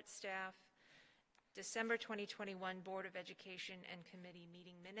support staff, December 2021 Board of Education and Committee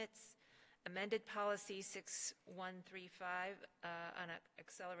meeting minutes, amended policy 6135 on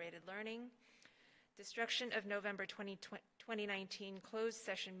accelerated learning, destruction of November 2019 closed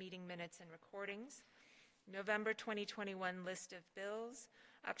session meeting minutes and recordings, November 2021 list of bills,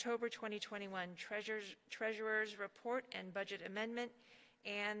 October 2021 treasurer's report and budget amendment,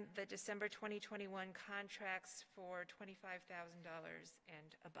 and the December 2021 contracts for $25,000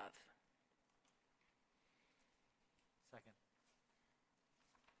 and above. Second.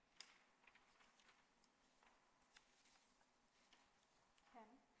 Kim,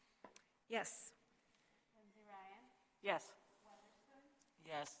 Yes. Lindsay Ryan, Yes. Weatherspoon,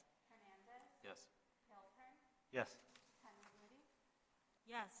 Yes. Hernandez, Yes. Hilpern, Yes. Henry Moody.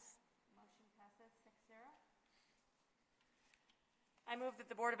 Yes. Motion passes 6-0. I move that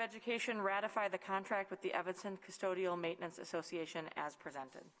the Board of Education ratify the contract with the Evanston Custodial Maintenance Association as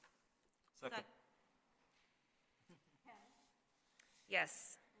presented. Second.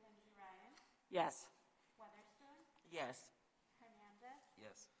 Yes. Lindsay Ryan, Yes. Weatherspoon, Yes. Hernandez,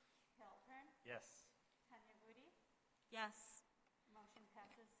 Yes. Hilpern, Yes. Tanya Budi. Yes. Motion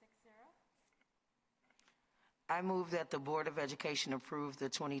passes 6-0. I move that the Board of Education approve the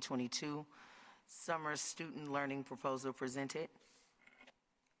 2022 summer student learning proposal presented.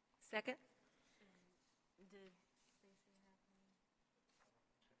 Second? Did Stacy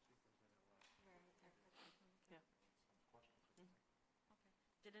have any?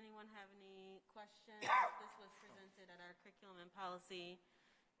 Did anyone have any questions? This was presented at our Curriculum and Policy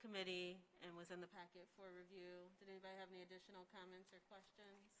Committee and was in the packet for review. Did anybody have any additional comments or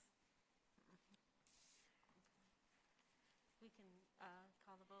questions? We can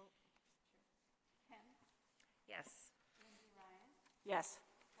call the vote. Kim, Yes. Lindsay Ryan, Yes.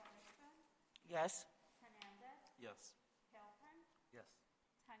 Weatherspoon, Yes. Hernandez, Yes. Hilpern, Yes.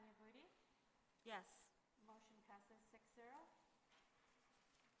 Tanya Budi. Yes. Motion passes 6-0.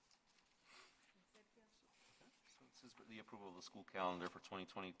 So this is the approval of the school calendar for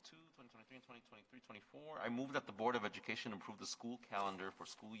 2022, 2023, and 2023-24. I move that the Board of Education approve the school calendar for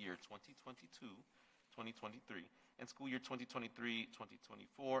school year 2022, 2023, and school year 2023,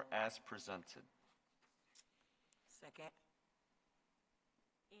 2024 as presented. Second.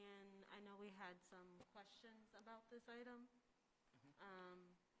 And I know we had some questions about this item. I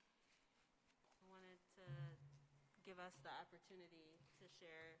wanted to give us the opportunity to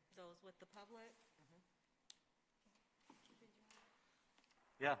share those with the public.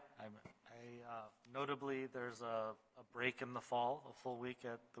 Yeah, notably, there's a break in the fall, a full week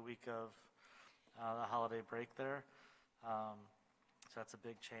at the week of the holiday break there. So that's a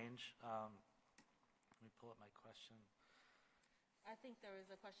big change. Let me pull up my question. I think there was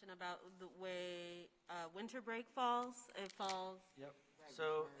a question about the way winter break falls. It falls. Yep.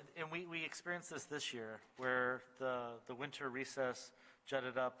 So, and we experienced this year, where the winter recess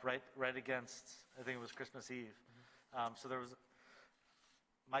jutted up right against, I think it was Christmas Eve. So there was,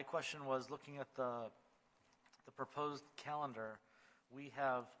 my question was, looking at the proposed calendar, we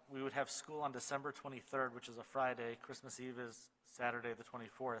would have school on December 23rd, which is a Friday. Christmas Eve is Saturday the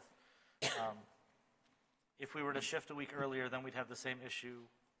 24th. If we were to shift a week earlier, then we'd have the same issue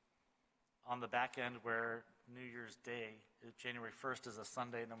on the back end where New Year's Day, January 1st, is a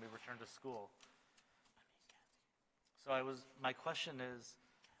Sunday, and then we return to school. So my question is,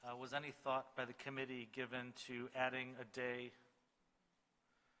 was any thought by the committee given to adding a day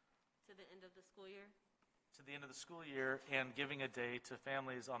To the end of the school year? to the end of the school year and giving a day to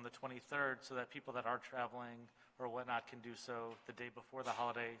families on the 23rd so that people that are traveling or whatnot can do so the day before the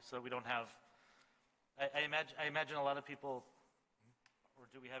holiday, so that we don't have, I imagine a lot of people, or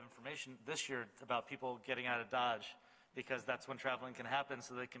do we have information this year about people getting out of Dodge because that's when traveling can happen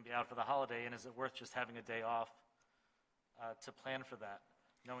so they can be out for the holiday, and is it worth just having a day off to plan for that,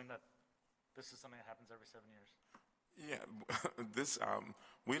 knowing that this is something that happens every 7 years? Yeah,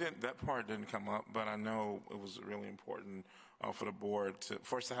 that part didn't come up, but I know it was really important for the board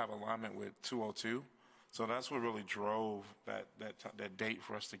for us to have alignment with 202. So that's what really drove that date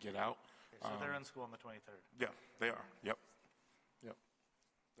for us to get out. Okay, so they're in school on the 23rd. Yeah, they are. Yep.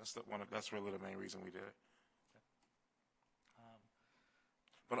 That's really the main reason we did it.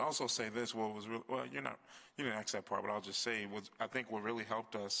 But I'll also say this: you didn't ask that part, but I'll just say I think what really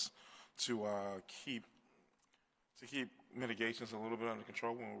helped us to keep mitigations a little bit under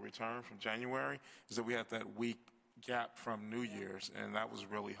control when we returned from January is that we had that week gap from New Year's, and that was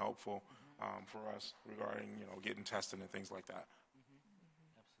really helpful for us regarding getting tested and things like that.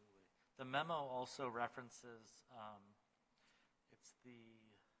 Absolutely. The memo also references, it's the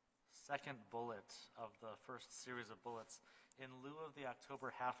second bullet of the first series of bullets. In lieu of the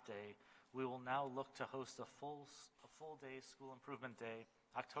October half-day, we will now look to host a full-day school improvement day,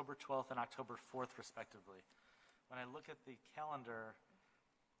 October 12th and October 4th, respectively. When I look at the calendar,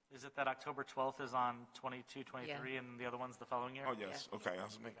 is it that October 12th is on 22, 23, and the other one's the following year? Oh, yes. Yeah. Okay.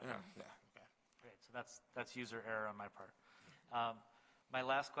 Okay. Great. So that's user error on my part. My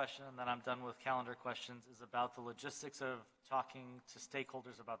last question, and then I'm done with calendar questions, is about the logistics of talking to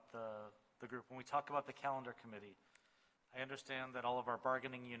stakeholders about the group. When we talk about the calendar committee, I understand that all of our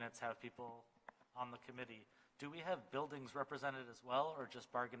bargaining units have people on the committee. Do we have buildings represented as well, or just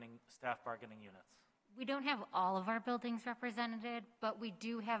staff bargaining units? We don't have all of our buildings represented, but we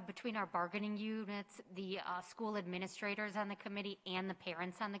do have, between our bargaining units, the school administrators on the committee and the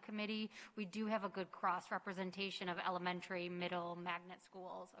parents on the committee. We do have a good cross-representation of elementary, middle, magnet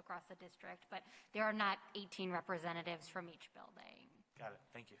schools across the district, but there are not 18 representatives from each building. Got it,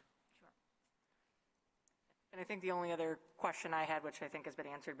 thank you. Sure. And I think the only other question I had, which I think has been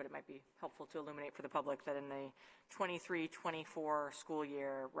answered, but it might be helpful to illuminate for the public, that in the 23-24 school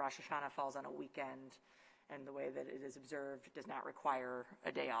year, Rosh Hashanah falls on a weekend, and the way that it is observed does not require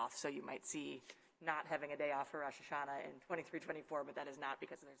a day off. So you might see not having a day off for Rosh Hashanah in 23-24, but that is not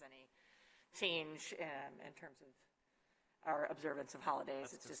because there's any change in terms of our observance of holidays.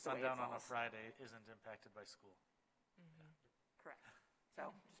 That's It's 'cause just the way it sundown on a falls. Friday isn't impacted by school. Correct.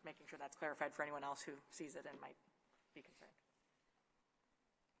 So just making sure that's clarified for anyone else who sees it and might be concerned.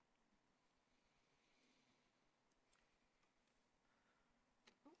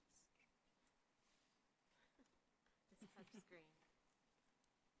 This touch screen.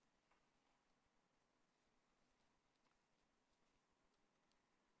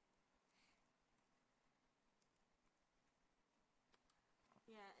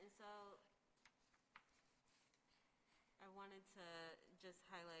 Yeah, and so I wanted to just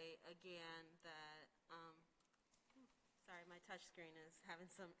highlight again that, sorry, my touch screen is having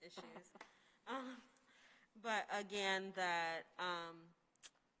some issues. But again, that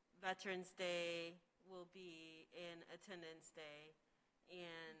Veterans Day will be in Attendance Day,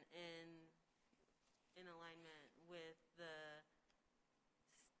 and in alignment with the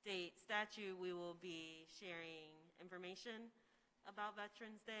state statute, we will be sharing information about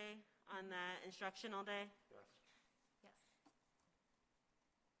Veterans Day on that instructional day.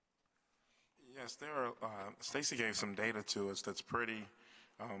 Yes, there are, Stacy gave some data to us that's pretty,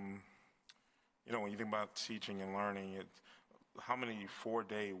 when you think about teaching and learning, how many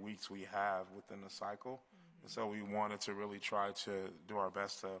 4-day weeks we have within the cycle. And so we wanted to really try to do our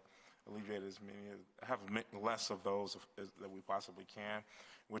best to alleviate have less of those that we possibly can,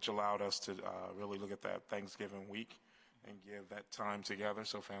 which allowed us to really look at that Thanksgiving week and give that time together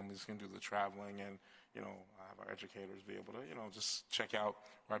so families can do the traveling and, have our educators be able to, just check out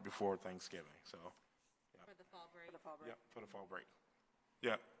right before Thanksgiving. So, yeah. For the fall break. Yep, for the fall break.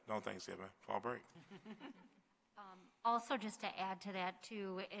 Yep, no Thanksgiving, fall break. Also, just to add to that,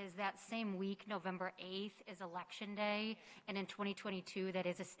 too, is that same week, November 8th, is Election Day, and in 2022, that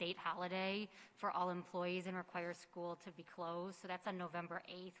is a state holiday for all employees and requires school to be closed. So that's on November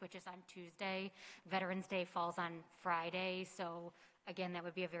 8th, which is on Tuesday. Veterans Day falls on Friday, so again, that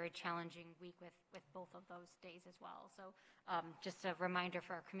would be a very challenging week with both of those days as well. So just a reminder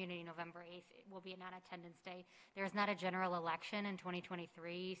for our community, November 8th it will be a non-attendance day. There's not a general election in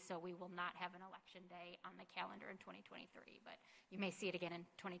 2023, so we will not have an election day on the calendar in 2023, but you may see it again in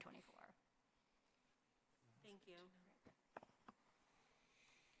 2024. Thank you.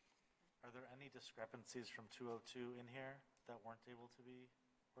 Are there any discrepancies from 202 in here that weren't able to be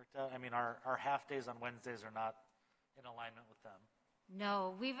worked out? I mean, our half-days on Wednesdays are not in alignment with them.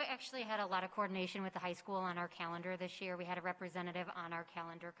 No, we've actually had a lot of coordination with the high school on our calendar this year. We had a representative on our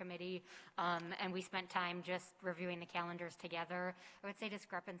calendar committee, and we spent time just reviewing the calendars together. I would say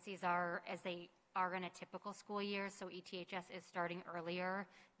discrepancies are as they are in a typical school year, so ETHS is starting earlier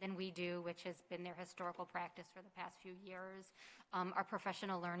than we do, which has been their historical practice for the past few years. Our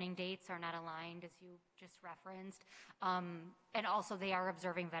professional learning dates are not aligned, as you just referenced, and also they are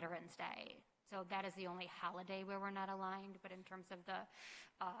observing Veterans Day. So that is the only holiday where we're not aligned, but in terms of the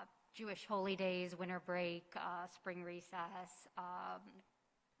Jewish holy days, winter break, spring recess,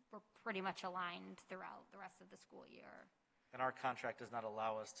 we're pretty much aligned throughout the rest of the school year. And our contract does not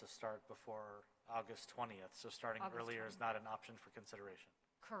allow us to start before August 20th, so starting August earlier 20th. is not an option for consideration.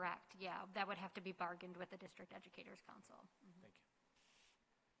 Correct, yeah. That would have to be bargained with the District Educators Council. Thank you.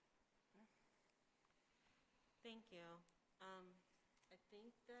 Thank you. I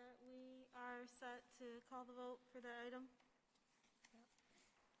think that we are set to call the vote for that item. Kim,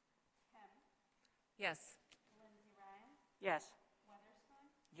 Yes. Lindsay Ryan, Yes. Weatherspoon,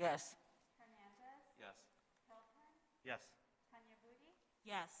 Yes. Hernandez, Yes. Hilton, Yes. Tanya Budi.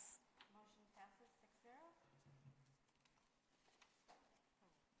 Yes. Motion passes 6-0.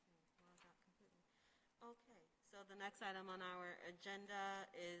 Okay, so the next item on our agenda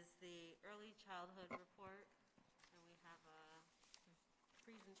is the early childhood report. And we have a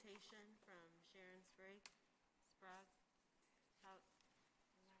presentation from Sharon Sprague. How- Sprague,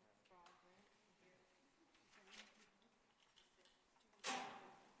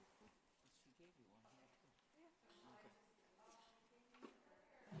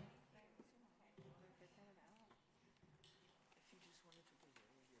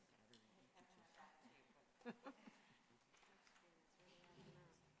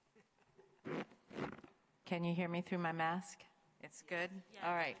 right? Can you hear me through my mask? It's good? Yeah,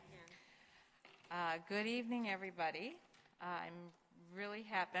 All right. we can. Good evening, everybody. I'm really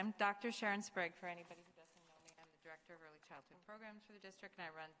happy. I'm Dr. Sharon Sprague, for anybody who doesn't know me. I'm the Director of Early childhood programs for the district, and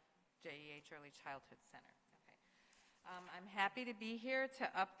I run JEH Early Childhood Center. Okay. I'm happy to be here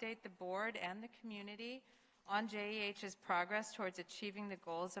to update the board and the community on JEH's progress towards achieving the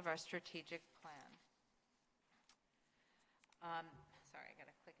goals of our strategic plan. Sorry, I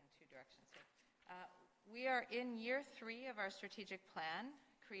got to click in two directions here. We are in year 3 of our strategic plan,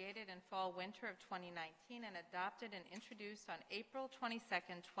 created in fall/winter of 2019 and adopted and introduced on April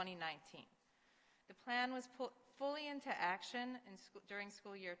 22nd, 2019. The plan was put fully into action during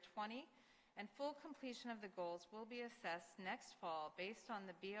school year 20, and full completion of the goals will be assessed next fall based on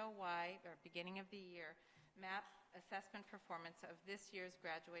the BOY, or beginning of the year, MAP assessment performance of this year's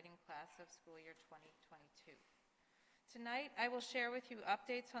graduating class of school year 2022. Tonight, I will share with you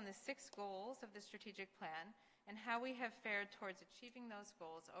updates on the 6 goals of the strategic plan and how we have fared towards achieving those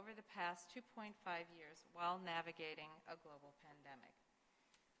goals over the past 2.5 years while navigating a global pandemic.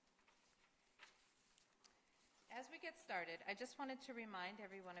 As we get started, I just wanted to remind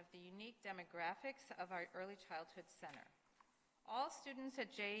everyone of the unique demographics of our Early Childhood Center. All students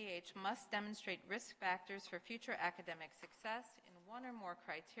at JEH must demonstrate risk factors for future academic success in one or more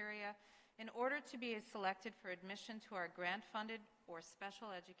criteria in order to be selected for admission to our grant-funded or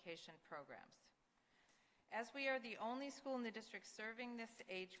special education programs. As we are the only school in the district serving this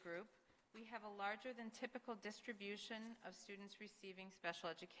age group, we have a larger than typical distribution of students receiving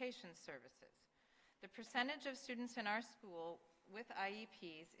special education services. The percentage of students in our school with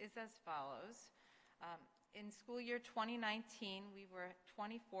IEPs is as follows. In school year 2019, we were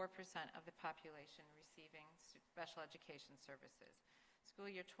 24% of the population receiving special education services. School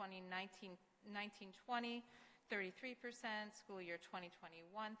year 2019-20, 33%, school year 2021,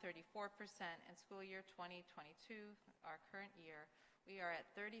 34%, and school year 2022, our current year, we are at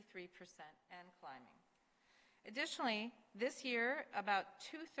 33% and climbing. Additionally, this year, about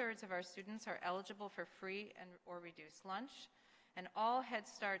 2/3 of our students are eligible for free or reduced lunch, and all Head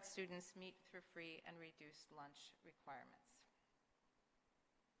Start students meet for free and reduced lunch requirements.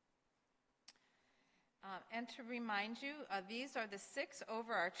 And to remind you, these are the 6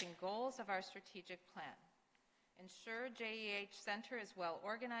 overarching goals of our strategic plan. Ensure JEH Center is well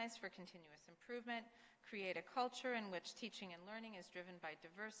organized for continuous improvement, create a culture in which teaching and learning is driven by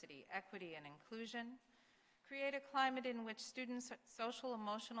diversity, equity, and inclusion, create a climate in which students' social,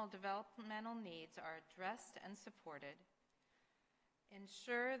 emotional, developmental needs are addressed and supported,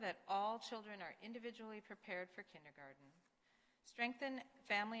 ensure that all children are individually prepared for kindergarten, strengthen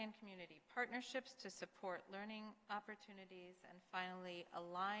family and community partnerships to support learning opportunities, and finally,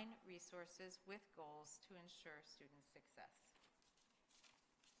 align resources with goals to ensure student success.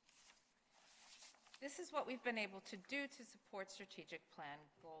 This is what we've been able to do to support Strategic Plan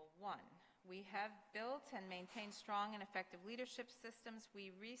Goal 1. We have built and maintained strong and effective leadership systems.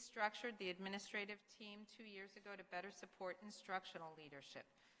 We restructured the administrative team 2 years ago to better support instructional leadership.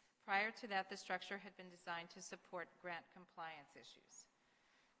 Prior to that, the structure had been designed to support grant compliance issues.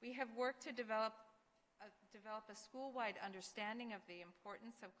 We have worked to develop a school-wide understanding of the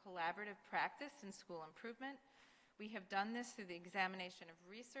importance of collaborative practice in school improvement. We have done this through the examination of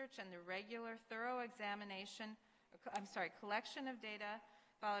research and the regular, thorough collection of data,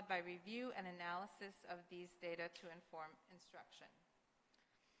 followed by review and analysis of these data to inform instruction.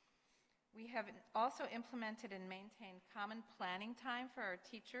 We have also implemented and maintained common planning time for our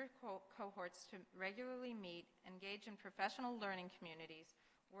teacher cohorts to regularly meet, engage in professional learning communities,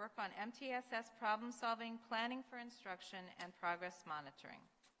 work on MTSS problem solving, planning for instruction, and progress monitoring.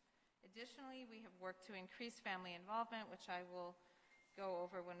 Additionally, we have worked to increase family involvement, which I will go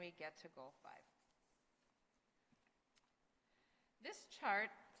over when we get to Goal 5. This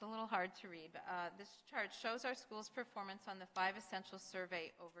chart, it's a little hard to read, but this chart shows our school's performance on the 5 Essentials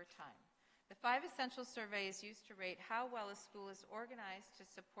survey over time. The 5 Essentials survey is used to rate how well a school is organized to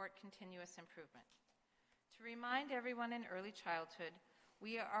support continuous improvement. To remind everyone in early childhood,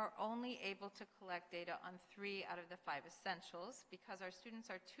 we are only able to collect data on 3 out of the 5 essentials because our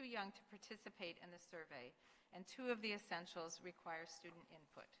students are too young to participate in the survey, and 2 of the essentials require student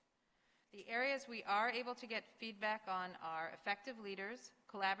input. The areas we are able to get feedback on are effective leaders,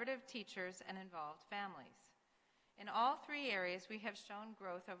 collaborative teachers, and involved families. In all 3 areas, we have shown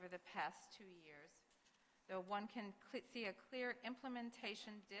growth over the past 2 years, though one can see a clear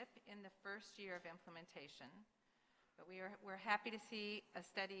implementation dip in the first year of implementation. But we're happy to see a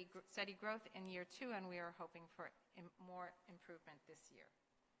steady growth in year 2, and we are hoping for more improvement this year.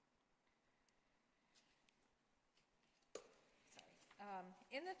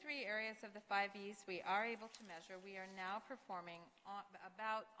 In the 3 areas of the 5 E's we are able to measure, we are now performing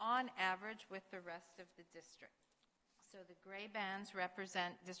about on average with the rest of the district. So the gray bands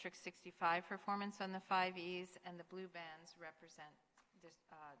represent District 65 performance on the 5Es, and the blue bands represent this,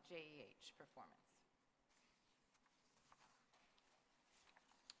 JEH performance.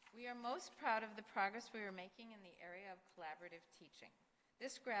 We are most proud of the progress we are making in the area of collaborative teaching.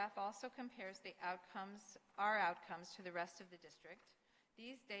 This graph also compares our outcomes to the rest of the district.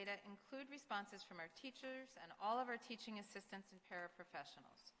 These data include responses from our teachers and all of our teaching assistants and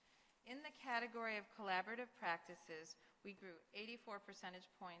paraprofessionals. In the category of collaborative practices, we grew 84 percentage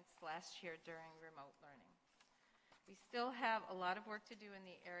points last year during remote learning. We still have a lot of work to do in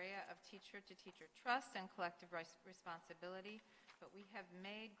the area of teacher-to-teacher trust and collective responsibility, but we have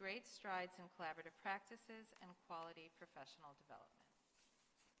made great strides in collaborative practices and quality professional development.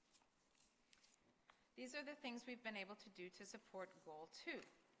 These are the things we've been able to do to support Goal 2.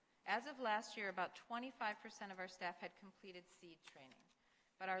 As of last year, about 25% of our staff had completed SEED training.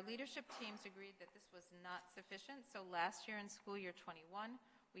 But our leadership teams agreed that this was not sufficient, so last year in school year 21,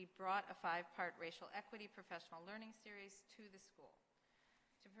 we brought a 5-part racial equity professional learning series to the school.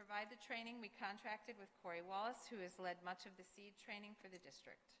 To provide the training, we contracted with Corey Wallace, who has led much of the SEED training for the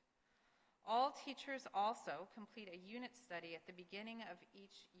district. All teachers also complete a unit study at the beginning of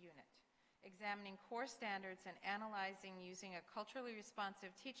each unit, examining core standards and analyzing using a culturally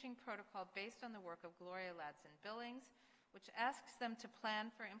responsive teaching protocol based on the work of Gloria Ladson-Billings, which asks them to plan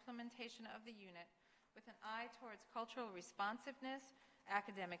for implementation of the unit with an eye towards cultural responsiveness,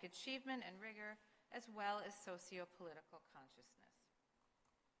 academic achievement and rigor, as well as socio-political consciousness.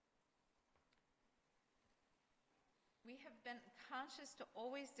 We have been conscious to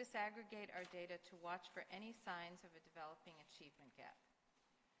always disaggregate our data to watch for any signs of a developing achievement gap.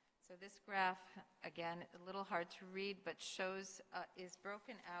 So this graph, again, a little hard to read, but shows, is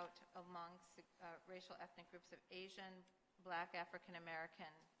broken out amongst racial ethnic groups of Asian, Black, African American,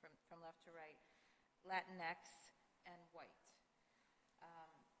 from left to right, Latinx, and white.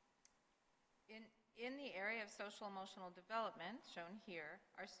 In the area of social emotional development, shown here,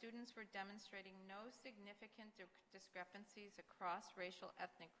 our students were demonstrating no significant discrepancies across racial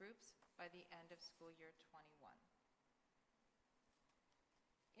ethnic groups by the end of school year 21.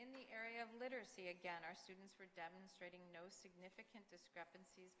 In the area of literacy, again, our students were demonstrating no significant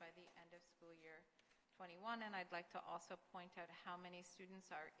discrepancies by the end of school year 21, and I'd like to also point out how many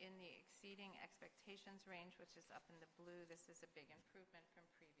students are in the exceeding expectations range, which is up in the blue. This is a big improvement from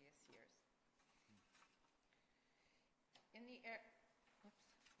previous years. In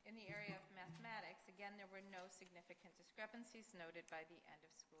the area of mathematics, again, there were no significant discrepancies noted by the end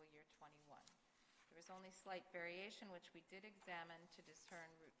of school year 21. There was only slight variation, which we did examine to discern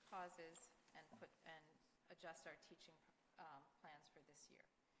root causes and adjust our teaching plans for this year.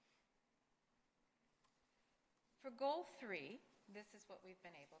 For Goal 3, this is what we've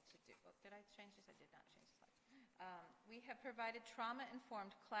been able to do. Oh, did I change this? I did not change the slide. We have provided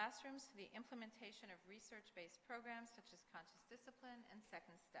trauma-informed classrooms to the implementation of research-based programs such as Conscious Discipline and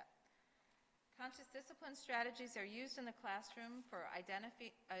Second Step. Conscious discipline strategies are used in the classroom for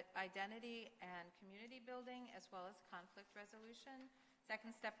identity and community building, as well as conflict resolution.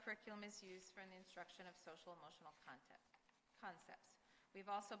 Second Step curriculum is used for the instruction of social emotional concepts.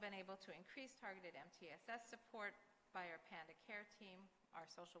 We've also been able to increase targeted MTSS support by our Panda Care team, our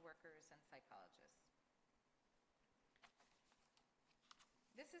social workers, and psychologists.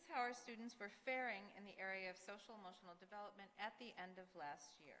 This is how our students were faring in the area of social emotional development at the end of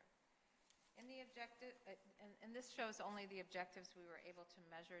last year. In the objective, and this shows only the objectives we were able to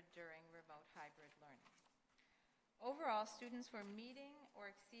measure during remote hybrid learning. Overall, students were meeting or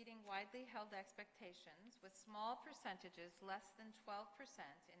exceeding widely held expectations, with small percentages, less than 12%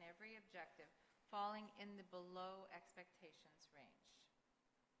 in every objective, falling in the below expectations range.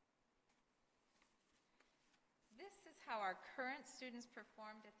 This is how our current students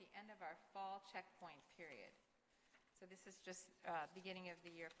performed at the end of our fall checkpoint period. So this is just beginning of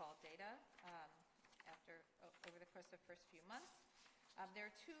the year fall data over the course of the first few months. There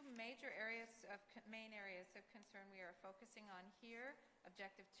are two major main areas of concern we are focusing on here.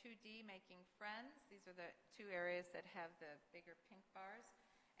 Objective 2D, making friends. These are the two areas that have the bigger pink bars.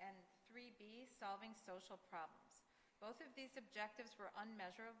 And 3B, solving social problems. Both of these objectives were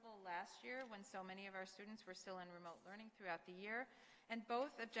unmeasurable last year when so many of our students were still in remote learning throughout the year. And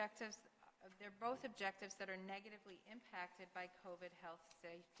they're both objectives that are negatively impacted by COVID health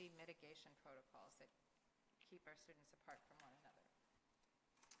safety mitigation protocols that keep our students apart from one another.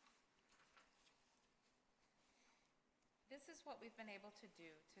 This is what we've been able to do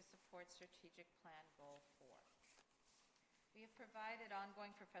to support Strategic Plan Goal 4. We have provided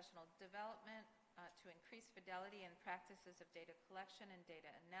ongoing professional development to increase fidelity in practices of data collection and data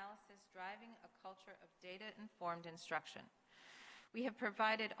analysis, driving a culture of data-informed instruction. We have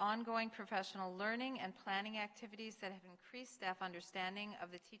provided ongoing professional learning and planning activities that have increased staff understanding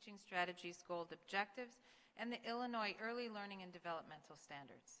of the teaching strategy's goal objectives and the Illinois Early Learning and Developmental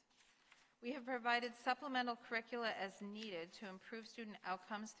Standards. We have provided supplemental curricula as needed to improve student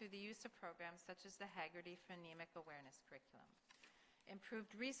outcomes through the use of programs such as the Haggerty Phonemic Awareness Curriculum.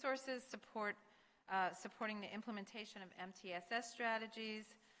 Improved resources supporting the implementation of MTSS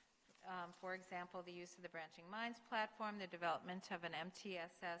strategies, for example, the use of the Branching Minds platform, the development of an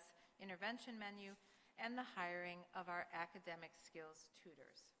MTSS intervention menu, and the hiring of our academic skills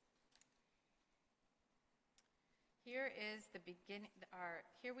tutors. Here is the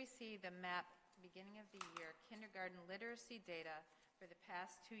here we see the map beginning of the year kindergarten literacy data for the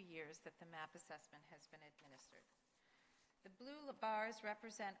past 2 years that the MAP assessment has been administered. The blue bars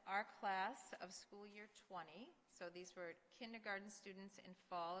represent our class of school year 20. So these were kindergarten students in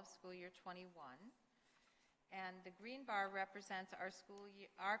fall of school year 21. And the green bar represents our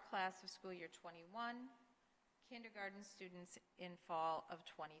class of school year 21, kindergarten students in fall of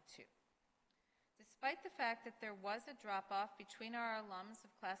 22. Despite the fact that there was a drop-off between our alums of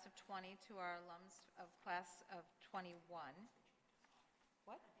class of 20 to our alums of class of 21.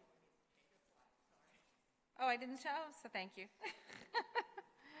 What? Oh, I didn't show, so thank you.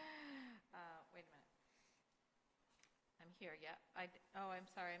 Wait a minute. I'm here, yeah. I'm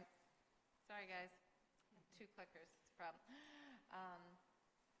sorry. Sorry, guys. 2 clickers, it's a problem.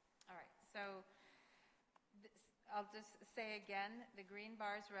 All right, so I'll just say again, the green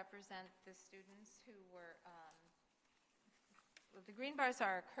bars represent the students who were, the green bars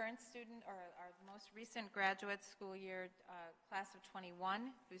are our current student, or our most recent graduate school year, class of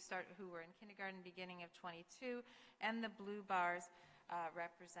 21, who were in kindergarten beginning of 22, and the blue bars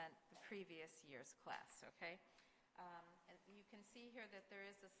represent the previous year's class, okay? And you can see here that there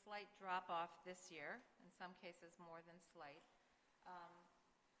is a slight drop-off this year, in some cases more than slight.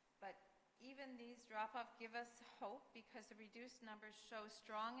 But even these drop-off give us hope because the reduced numbers show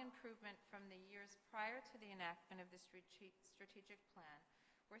strong improvement from the years prior to the enactment of the strategic plan,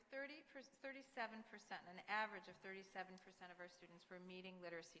 where 37%, an average of 37% of our students were meeting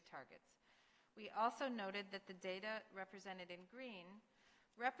literacy targets. We also noted that the data represented in green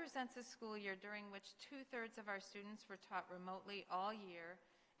represents a school year during which 2/3 of our students were taught remotely all year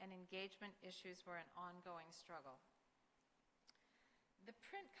and engagement issues were an ongoing struggle. The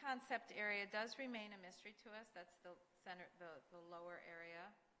print concept area does remain a mystery to us. That's the center, the lower area.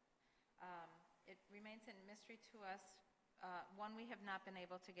 It remains a mystery to us, one we have not been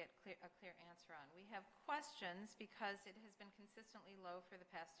able to get a clear answer on. We have questions because it has been consistently low for the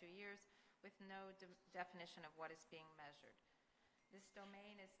past 2 years with no definition of what is being measured. This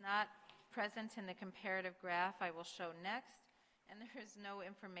domain is not present in the comparative graph I will show next, and there is no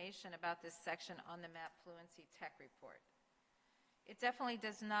information about this section on the MAP Fluency Tech Report. It definitely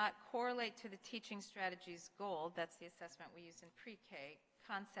does not correlate to the teaching strategy's goal, that's the assessment we use in pre-K,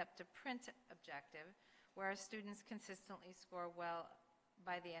 concept to print objective, where our students consistently score well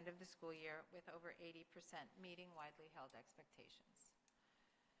by the end of the school year with over 80% meeting widely held expectations.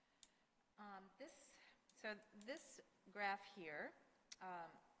 This graph here,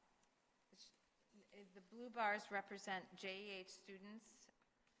 the blue bars represent JEH students,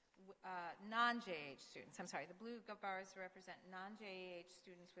 non-JEH students, I'm sorry, the blue bars represent non-JEH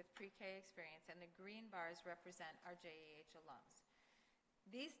students with pre-K experience, and the green bars represent our JEH alums.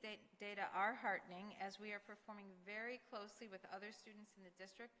 These data are heartening as we are performing very closely with other students in the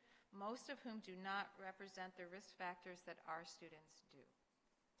district, most of whom do not represent the risk factors that our students do.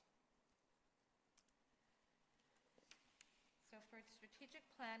 So for Strategic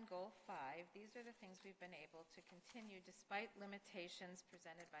Plan Goal 5, these are the things we've been able to continue despite limitations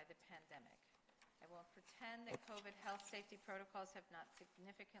presented by the pandemic. I won't pretend that COVID health safety protocols have not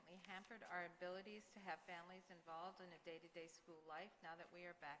significantly hampered our abilities to have families involved in a day-to-day school life now that we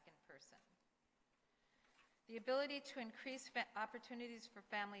are back in person. The ability to increase opportunities for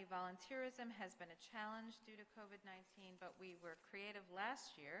family volunteerism has been a challenge due to COVID-19, but we were creative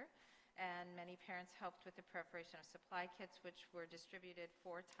last year, and many parents helped with the preparation of supply kits, which were distributed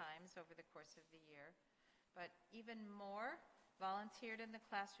 4 times over the course of the year. But even more volunteered in the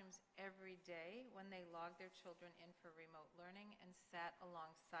classrooms every day when they logged their children in for remote learning and sat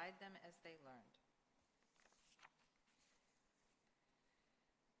alongside them as they learned.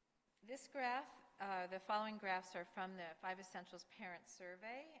 This graph, the following graphs are from the 5 Essentials Parent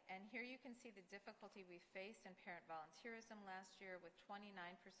Survey, and here you can see the difficulty we faced in parent volunteerism last year, with 29%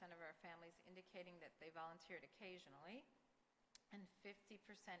 of our families indicating that they volunteered occasionally, and 50%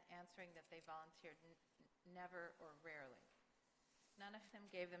 answering that they volunteered never or rarely. None of them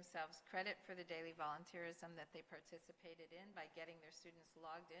gave themselves credit for the daily volunteerism that they participated in by getting their students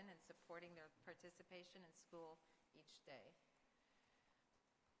logged in and supporting their participation in school each day.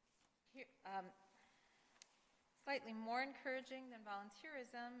 Here, slightly more encouraging than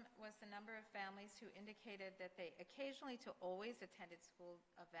volunteerism was the number of families who indicated that they occasionally to always attended school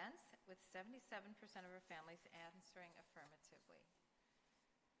events, with 77% of our families answering affirmatively.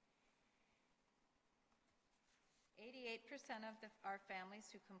 88% of our families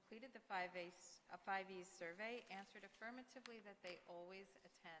who completed the 5E's survey answered affirmatively that they always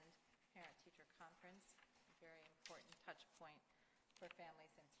attend parent-teacher conference, a very important touch point for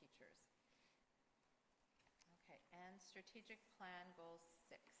families and teachers. Okay, and strategic plan goal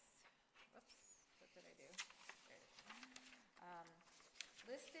 6. Whoops, what did I do? There it is.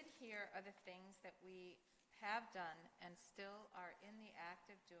 Listed here are the things that we have done and still are in the act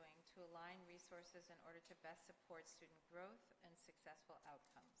of doing to align resources in order to best support student growth and successful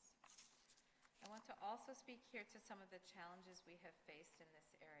outcomes. I want to also speak here to some of the challenges we have faced in this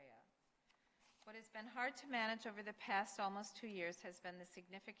area. What has been hard to manage over the past almost 2 years has been the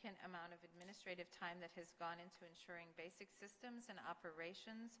significant amount of administrative time that has gone into ensuring basic systems and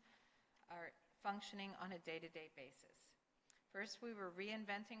operations are functioning on a day-to-day basis. First, we were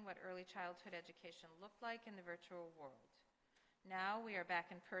reinventing what early childhood education looked like in the virtual world. Now we are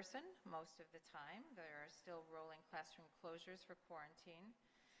back in person most of the time. There are still rolling classroom closures for quarantine.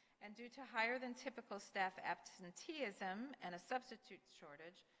 And due to higher than typical staff absenteeism and a substitute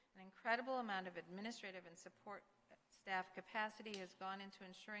shortage, an incredible amount of administrative and support staff capacity has gone into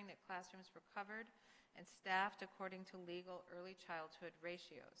ensuring that classrooms were covered and staffed according to legal early childhood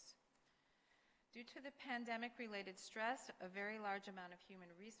ratios. Due to the pandemic-related stress, a very large amount of human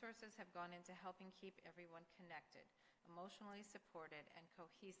resources have gone into helping keep everyone connected, emotionally supported, and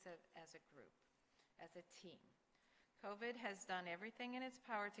cohesive as a group, as a team. COVID has done everything in its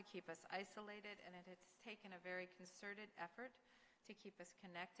power to keep us isolated, and it has taken a very concerted effort to keep us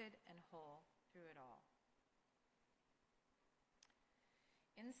connected and whole through it all.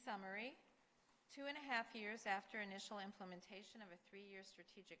 In summary, 2.5 years after initial implementation of a 3-year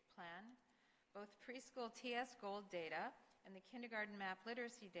strategic plan, both preschool TS Gold data and the kindergarten MAP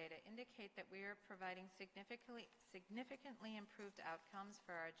literacy data indicate that we are providing significantly improved outcomes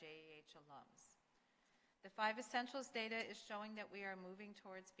for our JEH alums. The 5 essentials data is showing that we are moving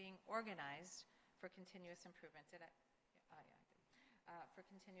towards being organized for continuous improvement. For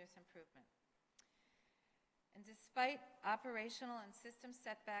continuous improvement. And despite operational and system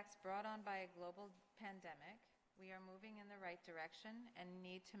setbacks brought on by a global pandemic, we are moving in the right direction and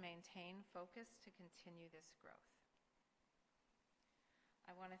need to maintain focus to continue this growth.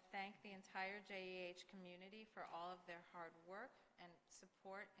 I want to thank the entire JEH community for all of their hard work and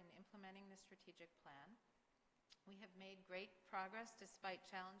support in implementing the strategic plan. We have made great progress despite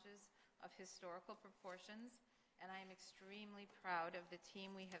challenges of historical proportions, and I am extremely proud of the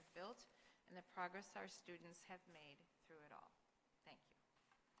team we have built and the progress our students have made through it all. Thank you.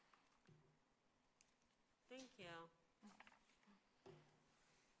 Thank you.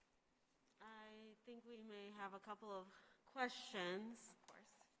 I think we may have a couple of questions. Of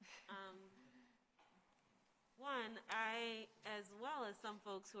course. One, I, as well as some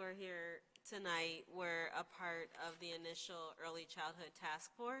folks who are here tonight, were a part of the initial early childhood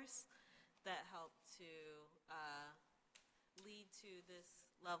task force that helped to lead to this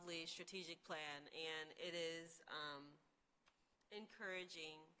lovely strategic plan, and it is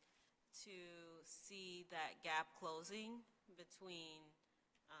encouraging to see that gap closing between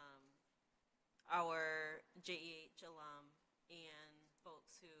our JEH alum and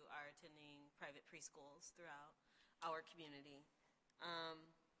folks who are attending private preschools throughout our community.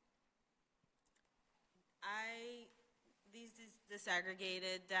 These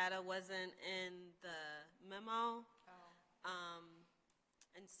disaggregated data wasn't in the memo.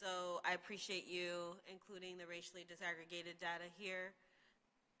 And so I appreciate you including the racially disaggregated data here.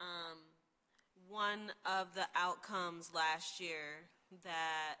 One of the outcomes last year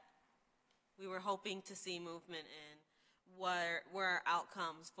that we were hoping to see movement in were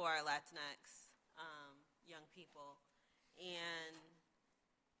outcomes for our Latinx young people. And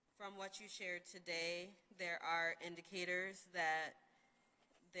from what you shared today, there are indicators that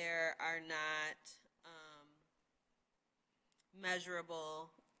there are not measurable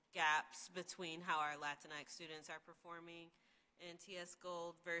gaps between how our Latinx students are performing in TS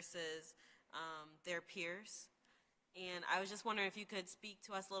Gold versus their peers. And I was just wondering if you could speak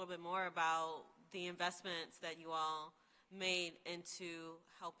to us a little bit more about the investments that you all made into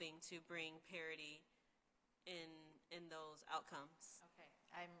helping to bring parity in those outcomes. Okay,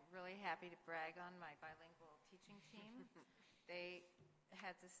 I'm really happy to brag on my bilingual teaching team. They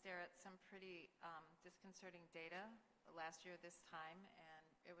had to stare at some pretty disconcerting data last year this time, and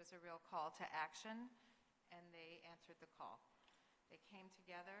it was a real call to action, and they answered the call. They came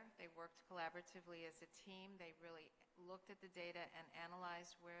together, they worked collaboratively as a team, they really looked at the data and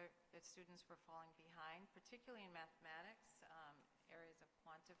analyzed where the students were falling behind, particularly in mathematics, areas of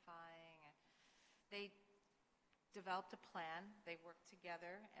quantifying. They developed a plan, they worked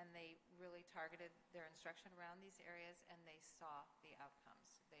together, and they really targeted their instruction around these areas, and they saw the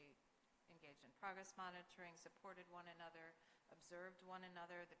outcomes. They engaged in progress monitoring, supported one another, observed one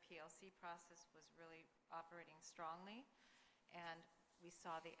another. The PLC process was really operating strongly, and we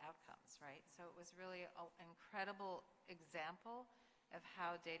saw the outcomes, right? So it was really an incredible example of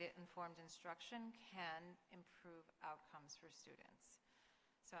how data-informed instruction can improve outcomes for students.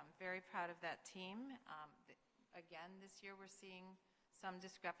 So I'm very proud of that team. Again, this year we're seeing some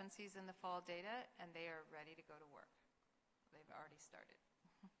discrepancies in the fall data, and they are ready to go to work. They've already started.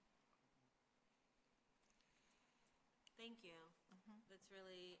 Thank you. That's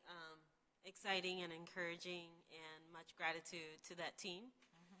really exciting and encouraging, and much gratitude to that team.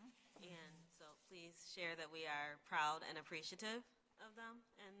 And so please share that we are proud and appreciative of them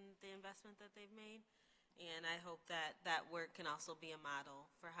and the investment that they've made. And I hope that that work can also be a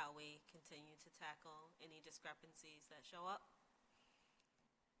model for how we continue to tackle any discrepancies that show up.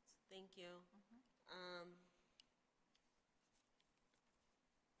 So thank you.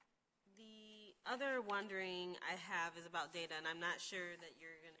 The other wondering I have is about data, and I'm not sure that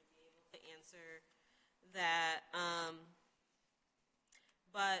you're going to be able to answer that.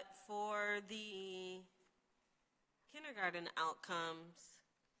 But for the kindergarten outcomes,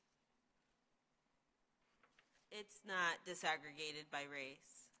 it's not disaggregated by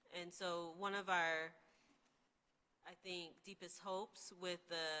race. And so one of our, I think, deepest hopes with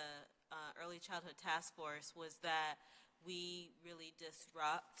the Early Childhood Task Force was that we really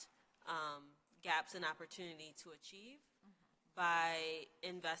disrupt gaps in opportunity to achieve by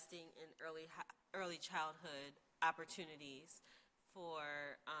investing in early childhood opportunities for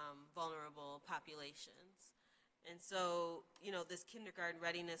vulnerable populations. And so, you know, this kindergarten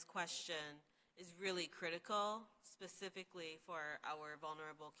readiness question is really critical, specifically for our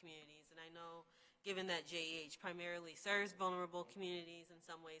vulnerable communities. And I know, given that JEH primarily serves vulnerable communities, in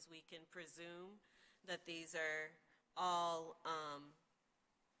some ways we can presume that these are all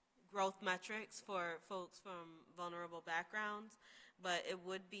growth metrics for folks from vulnerable backgrounds, but it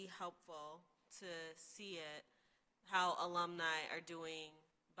would be helpful to see it, how alumni are doing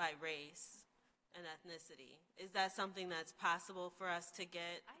by race and ethnicity. Is that something that's possible for us to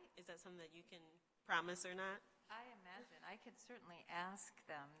get? Is that something that you can promise or not? I imagine. I could certainly ask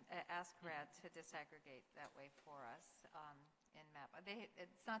them, ask RAD to disaggregate that way for us in MAP.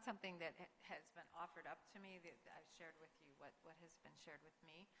 It's not something that has been offered up to me. That I've shared with you what has been shared with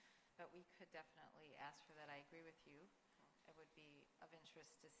me, but we could definitely ask for that. I agree with you. It would be of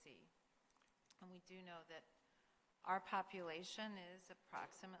interest to see. And we do know that our population is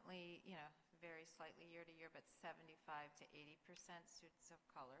approximately, you know, vary slightly year to year, but 75 to 80% students of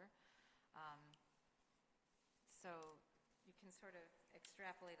color. So you can sort of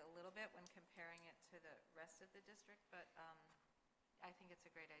extrapolate a little bit when comparing it to the rest of the district, but I think it's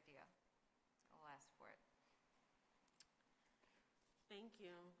a great idea. I'll ask for it. Thank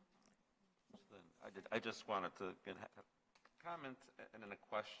you. So then I just wanted to again, have a comment and then a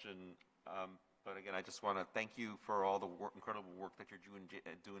question. But again, I just want to thank you for all the incredible work that you're doing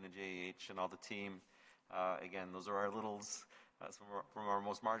in JAH and all the team. Again, those are our littles from our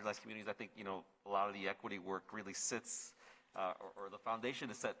most marginalized communities. I think, you know, a lot of the equity work really sits, or the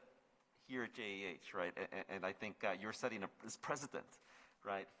foundation is set here at JAH, right? And I think you're setting this precedent,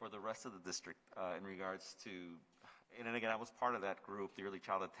 right, for the rest of the district in regards to, and then again, I was part of that group, the Early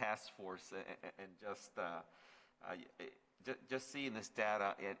Childhood Task Force, and just seeing this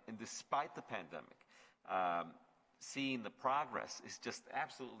data, and despite the pandemic, seeing the progress is just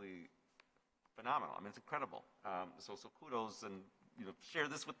absolutely phenomenal. I mean, it's incredible. So kudos, and share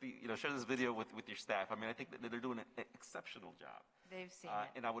this share this video with your staff. I mean, I think that they're doing an exceptional job. They've seen it.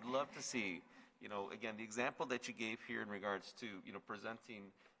 And I would love to see, again, the example that you gave here in regards to,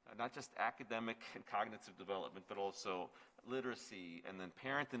 presenting not just academic and cognitive development, but also literacy, and then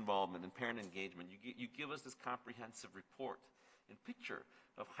parent involvement and parent engagement. You give us this comprehensive report and picture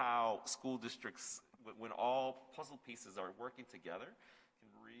of how school districts, when all puzzle pieces are working together, can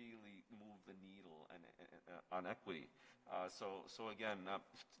really move the needle on equity. So again,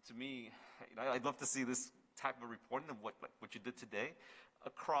 to me, I'd love to see this type of reporting of what you did today.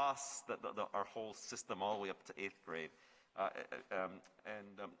 across our whole system all the way up to 8th grade.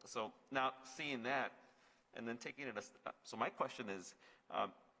 So now seeing that and then taking it, so my question is, I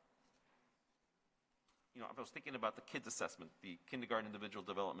was thinking about the kids assessment, the kindergarten individual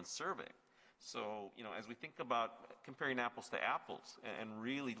development survey. So, as we think about comparing apples to apples and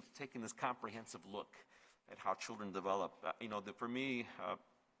really taking this comprehensive look at how children develop, for me,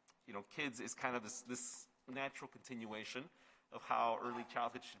 kids is kind of this natural continuation of how early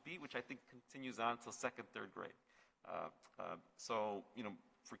childhood should be, which I think continues on until 2nd, 3rd grade.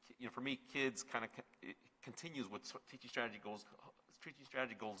 For me, kids kind of continues what teaching strategy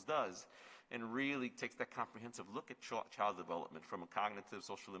goals does, and really takes that comprehensive look at child development from a cognitive,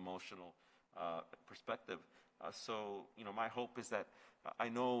 social, emotional perspective. My hope is that I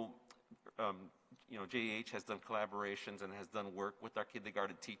know, JEH has done collaborations and has done work with our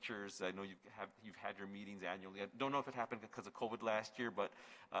kindergarten teachers. I know you've had your meetings annually. I don't know if it happened because of COVID last year, but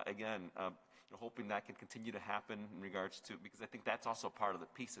again, hoping that can continue to happen in regards to, because I think that's also part of the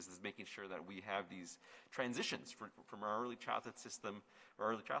pieces, is making sure that we have these transitions from our early childhood system,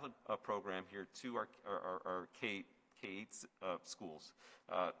 our early childhood program here to our K-8 schools,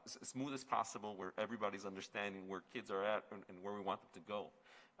 as smooth as possible, where everybody's understanding where kids are at and where we want them to go.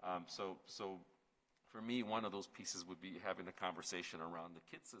 So for me, one of those pieces would be having a conversation around the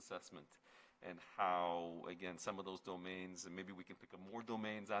kids assessment and how, again, some of those domains, and maybe we can pick up more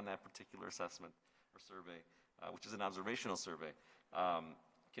domains on that particular assessment or survey, which is an observational survey,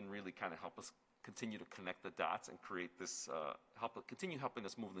 can really kind of help us continue to connect the dots and create this, continue helping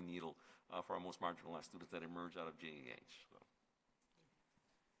us move the needle for our most marginalized students that emerge out of JEH. So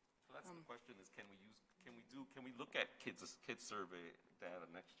that's the question: is can we look at kids survey data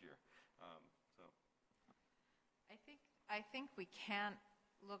next year? I think we can't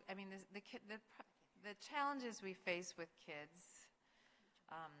look. I mean, the challenges we face with kids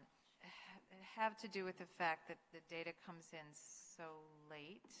have to do with the fact that the data comes in so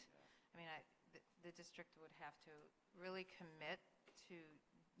late. I mean, the district would have to really commit to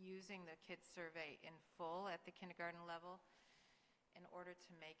using the kids survey in full at the kindergarten level in order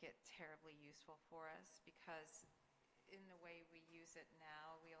to make it terribly useful for us, because in the way we use it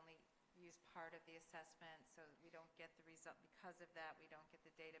now, we only use part of the assessment, so we don't get the result. Because of that, we don't get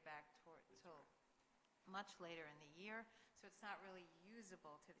the data back till much later in the year, so it's not really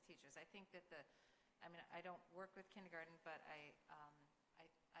usable to the teachers. I think that I don't work with kindergarten, but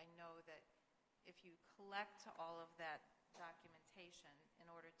I know that if you collect all of that documentation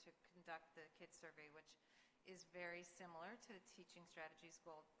in order to conduct the kids survey, which is very similar to the teaching strategies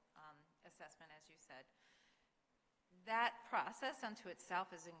goal assessment, as you said, that process unto itself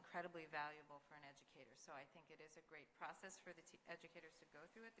is incredibly valuable for an educator. So I think it is a great process for the educators to go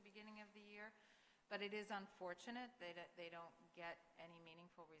through at the beginning of the year. But it is unfortunate they don't get any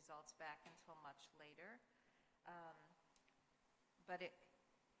meaningful results back until much later. But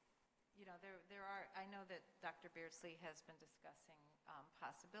there are. I know that Dr. Beardsley has been discussing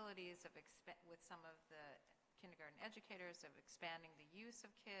possibilities of with some of the kindergarten educators of expanding the use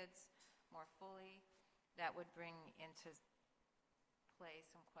of kids more fully. That would bring into play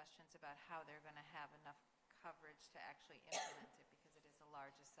some questions about how they're going to have enough coverage to actually implement it, because it is a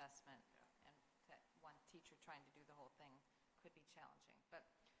large assessment, and that one teacher trying to do the whole thing could be challenging. But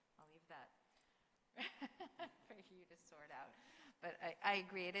I'll leave that for you to sort out. But I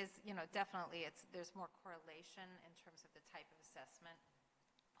agree, it is, definitely there's more correlation in terms of the type of assessment,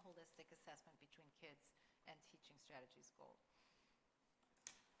 holistic assessment between kids and teaching strategies goal.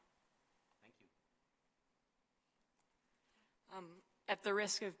 Thank you. At the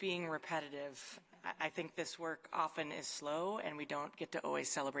risk of being repetitive, I think this work often is slow and we don't get to always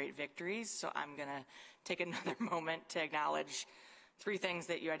celebrate victories. So I'm going to take another moment to acknowledge 3 things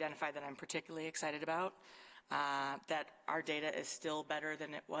that you identified that I'm particularly excited about. That our data is still better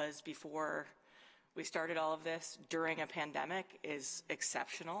than it was before we started all of this during a pandemic is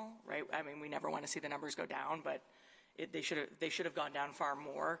exceptional, right? I mean, we never want to see the numbers go down, but they should have gone down far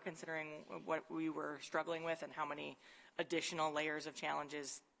more, considering what we were struggling with and how many additional layers of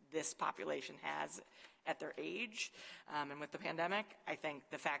challenges this population has at their age. And with the pandemic, I think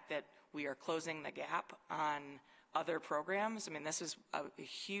the fact that we are closing the gap on other programs, I mean, this is a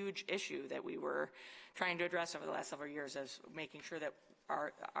huge issue that we were trying to address over the last several years, as making sure that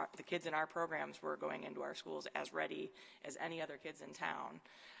the kids in our programs were going into our schools as ready as any other kids in town.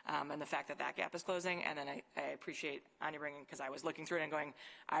 And the fact that that gap is closing. And then I appreciate Anya bringing, because I was looking through it and going,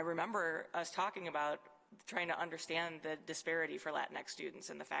 I remember us talking about trying to understand the disparity for Latinx students,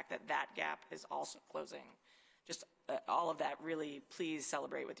 and the fact that that gap is also closing. just all of that, really, please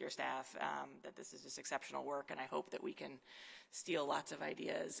celebrate with your staff that this is just exceptional work, and I hope that we can steal lots of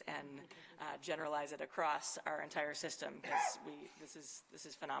ideas and generalize it across our entire system, because this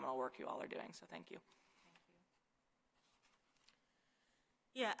is phenomenal work you all are doing, so thank you.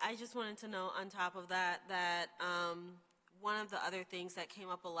 Yeah, I just wanted to know on top of that, one of the other things that came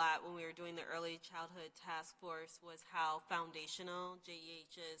up a lot when we were doing the early childhood task force was how foundational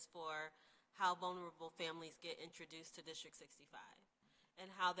JEH is for how vulnerable families get introduced to District 65 and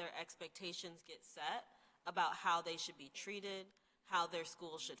how their expectations get set about how they should be treated, how their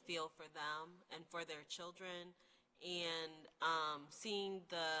school should feel for them and for their children, and seeing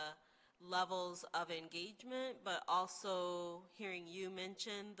the levels of engagement, but also hearing you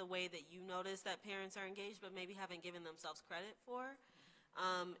mention the way that you notice that parents are engaged but maybe haven't given themselves credit for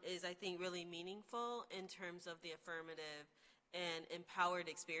is, I think, really meaningful in terms of the affirmative and empowered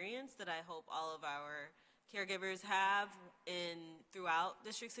experience that I hope all of our caregivers have throughout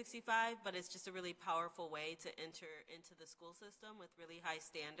District 65, but it's just a really powerful way to enter into the school system with really high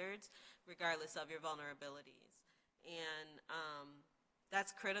standards, regardless of your vulnerabilities. And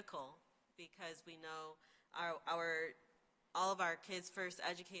that's critical, because we know all of our kids' first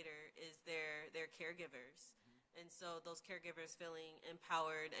educator is their caregivers. And so those caregivers feeling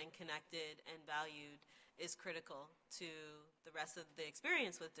empowered and connected and valued is critical to the rest of the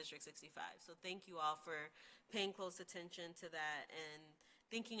experience with District 65. So thank you all for paying close attention to that and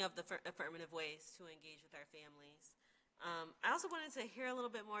thinking of the affirmative ways to engage with our families. I also wanted to hear a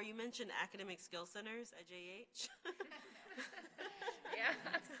little bit more. You mentioned academic skill centers at JH. Yeah,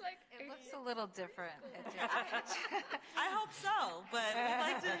 it's like, it looks a little different at JH. I hope so, but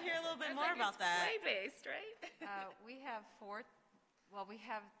we'd like to hear a little bit more about that. Play-based, right? We have four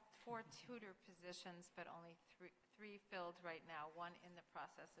tutor positions, but only three filled right now, one in the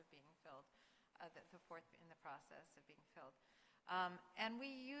process of being filled, the fourth in the process of being filled. And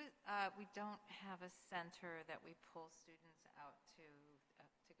we don't have a center that we pull students out to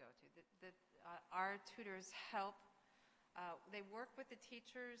go to. Our tutors help. They work with the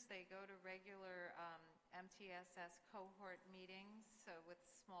teachers. They go to regular MTSS cohort meetings. So with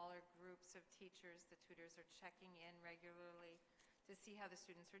smaller groups of teachers, the tutors are checking in regularly to see how the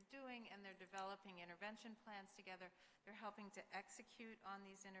students are doing, and they're developing intervention plans together. They're helping to execute on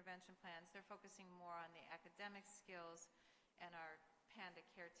these intervention plans. They're focusing more on the academic skills, and our Panda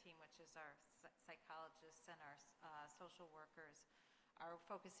Care team, which is our psychologists and our social workers, are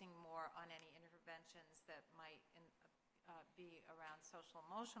focusing more on any interventions that might be around social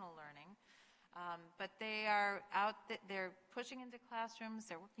emotional learning. But they are they're pushing into classrooms.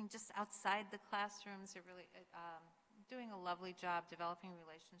 They're working just outside the classrooms. They're really doing a lovely job developing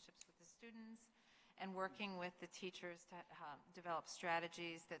relationships with the students and working with the teachers to develop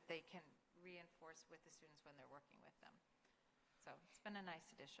strategies that they can reinforce with the students when they're working with them. So it's been a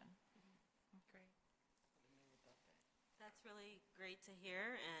nice addition. Great. That's really great to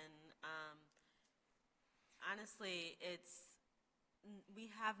hear, and honestly,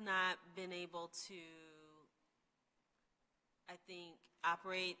 we have not been able to, I think,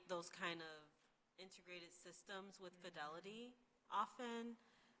 operate those kind of integrated systems with fidelity often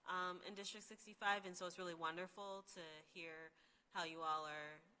in District 65, and so it's really wonderful to hear how you all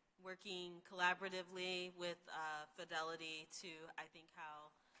are working collaboratively with fidelity to, I think, how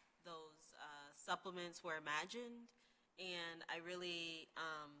those supplements were imagined. And I really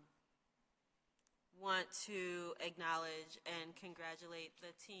want to acknowledge and congratulate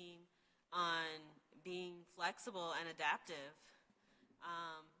the team on being flexible and adaptive.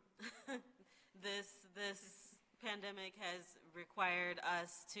 This pandemic has required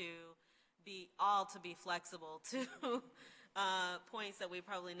us to be flexible to points that we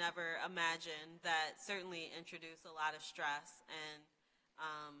probably never imagined, that certainly introduce a lot of stress. And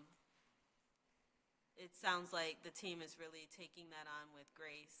it sounds like the team is really taking that on with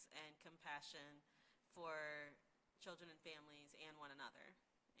grace and compassion for children and families and one another.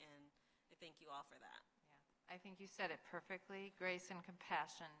 And I thank you all for that. Yeah, I think you said it perfectly. Grace and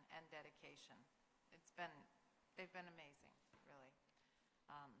compassion and dedication. They've been amazing, really.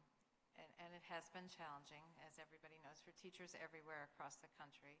 And it has been challenging, as everybody knows, for teachers everywhere across the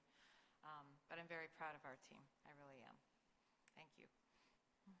country. But I'm very proud of our team. I really am. Thank you.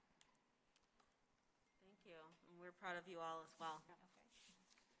 Thank you. And we're proud of you all as well. Okay.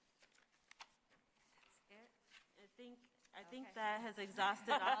 That's it. I think that has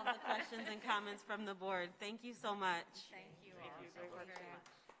exhausted all of the questions and comments from the board. Thank you so much. Thank you all. Thank you very much.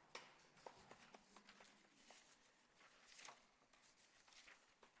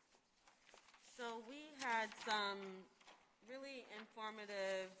 So we had some really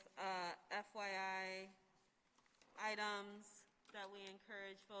informative FYI items that we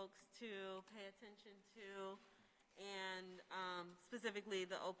encourage folks to pay attention to, and specifically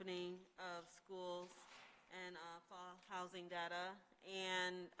the opening of schools and fall housing data.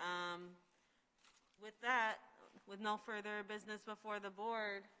 And with that, with no further business before the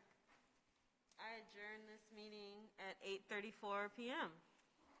board, I adjourn this meeting at 8:34 p.m.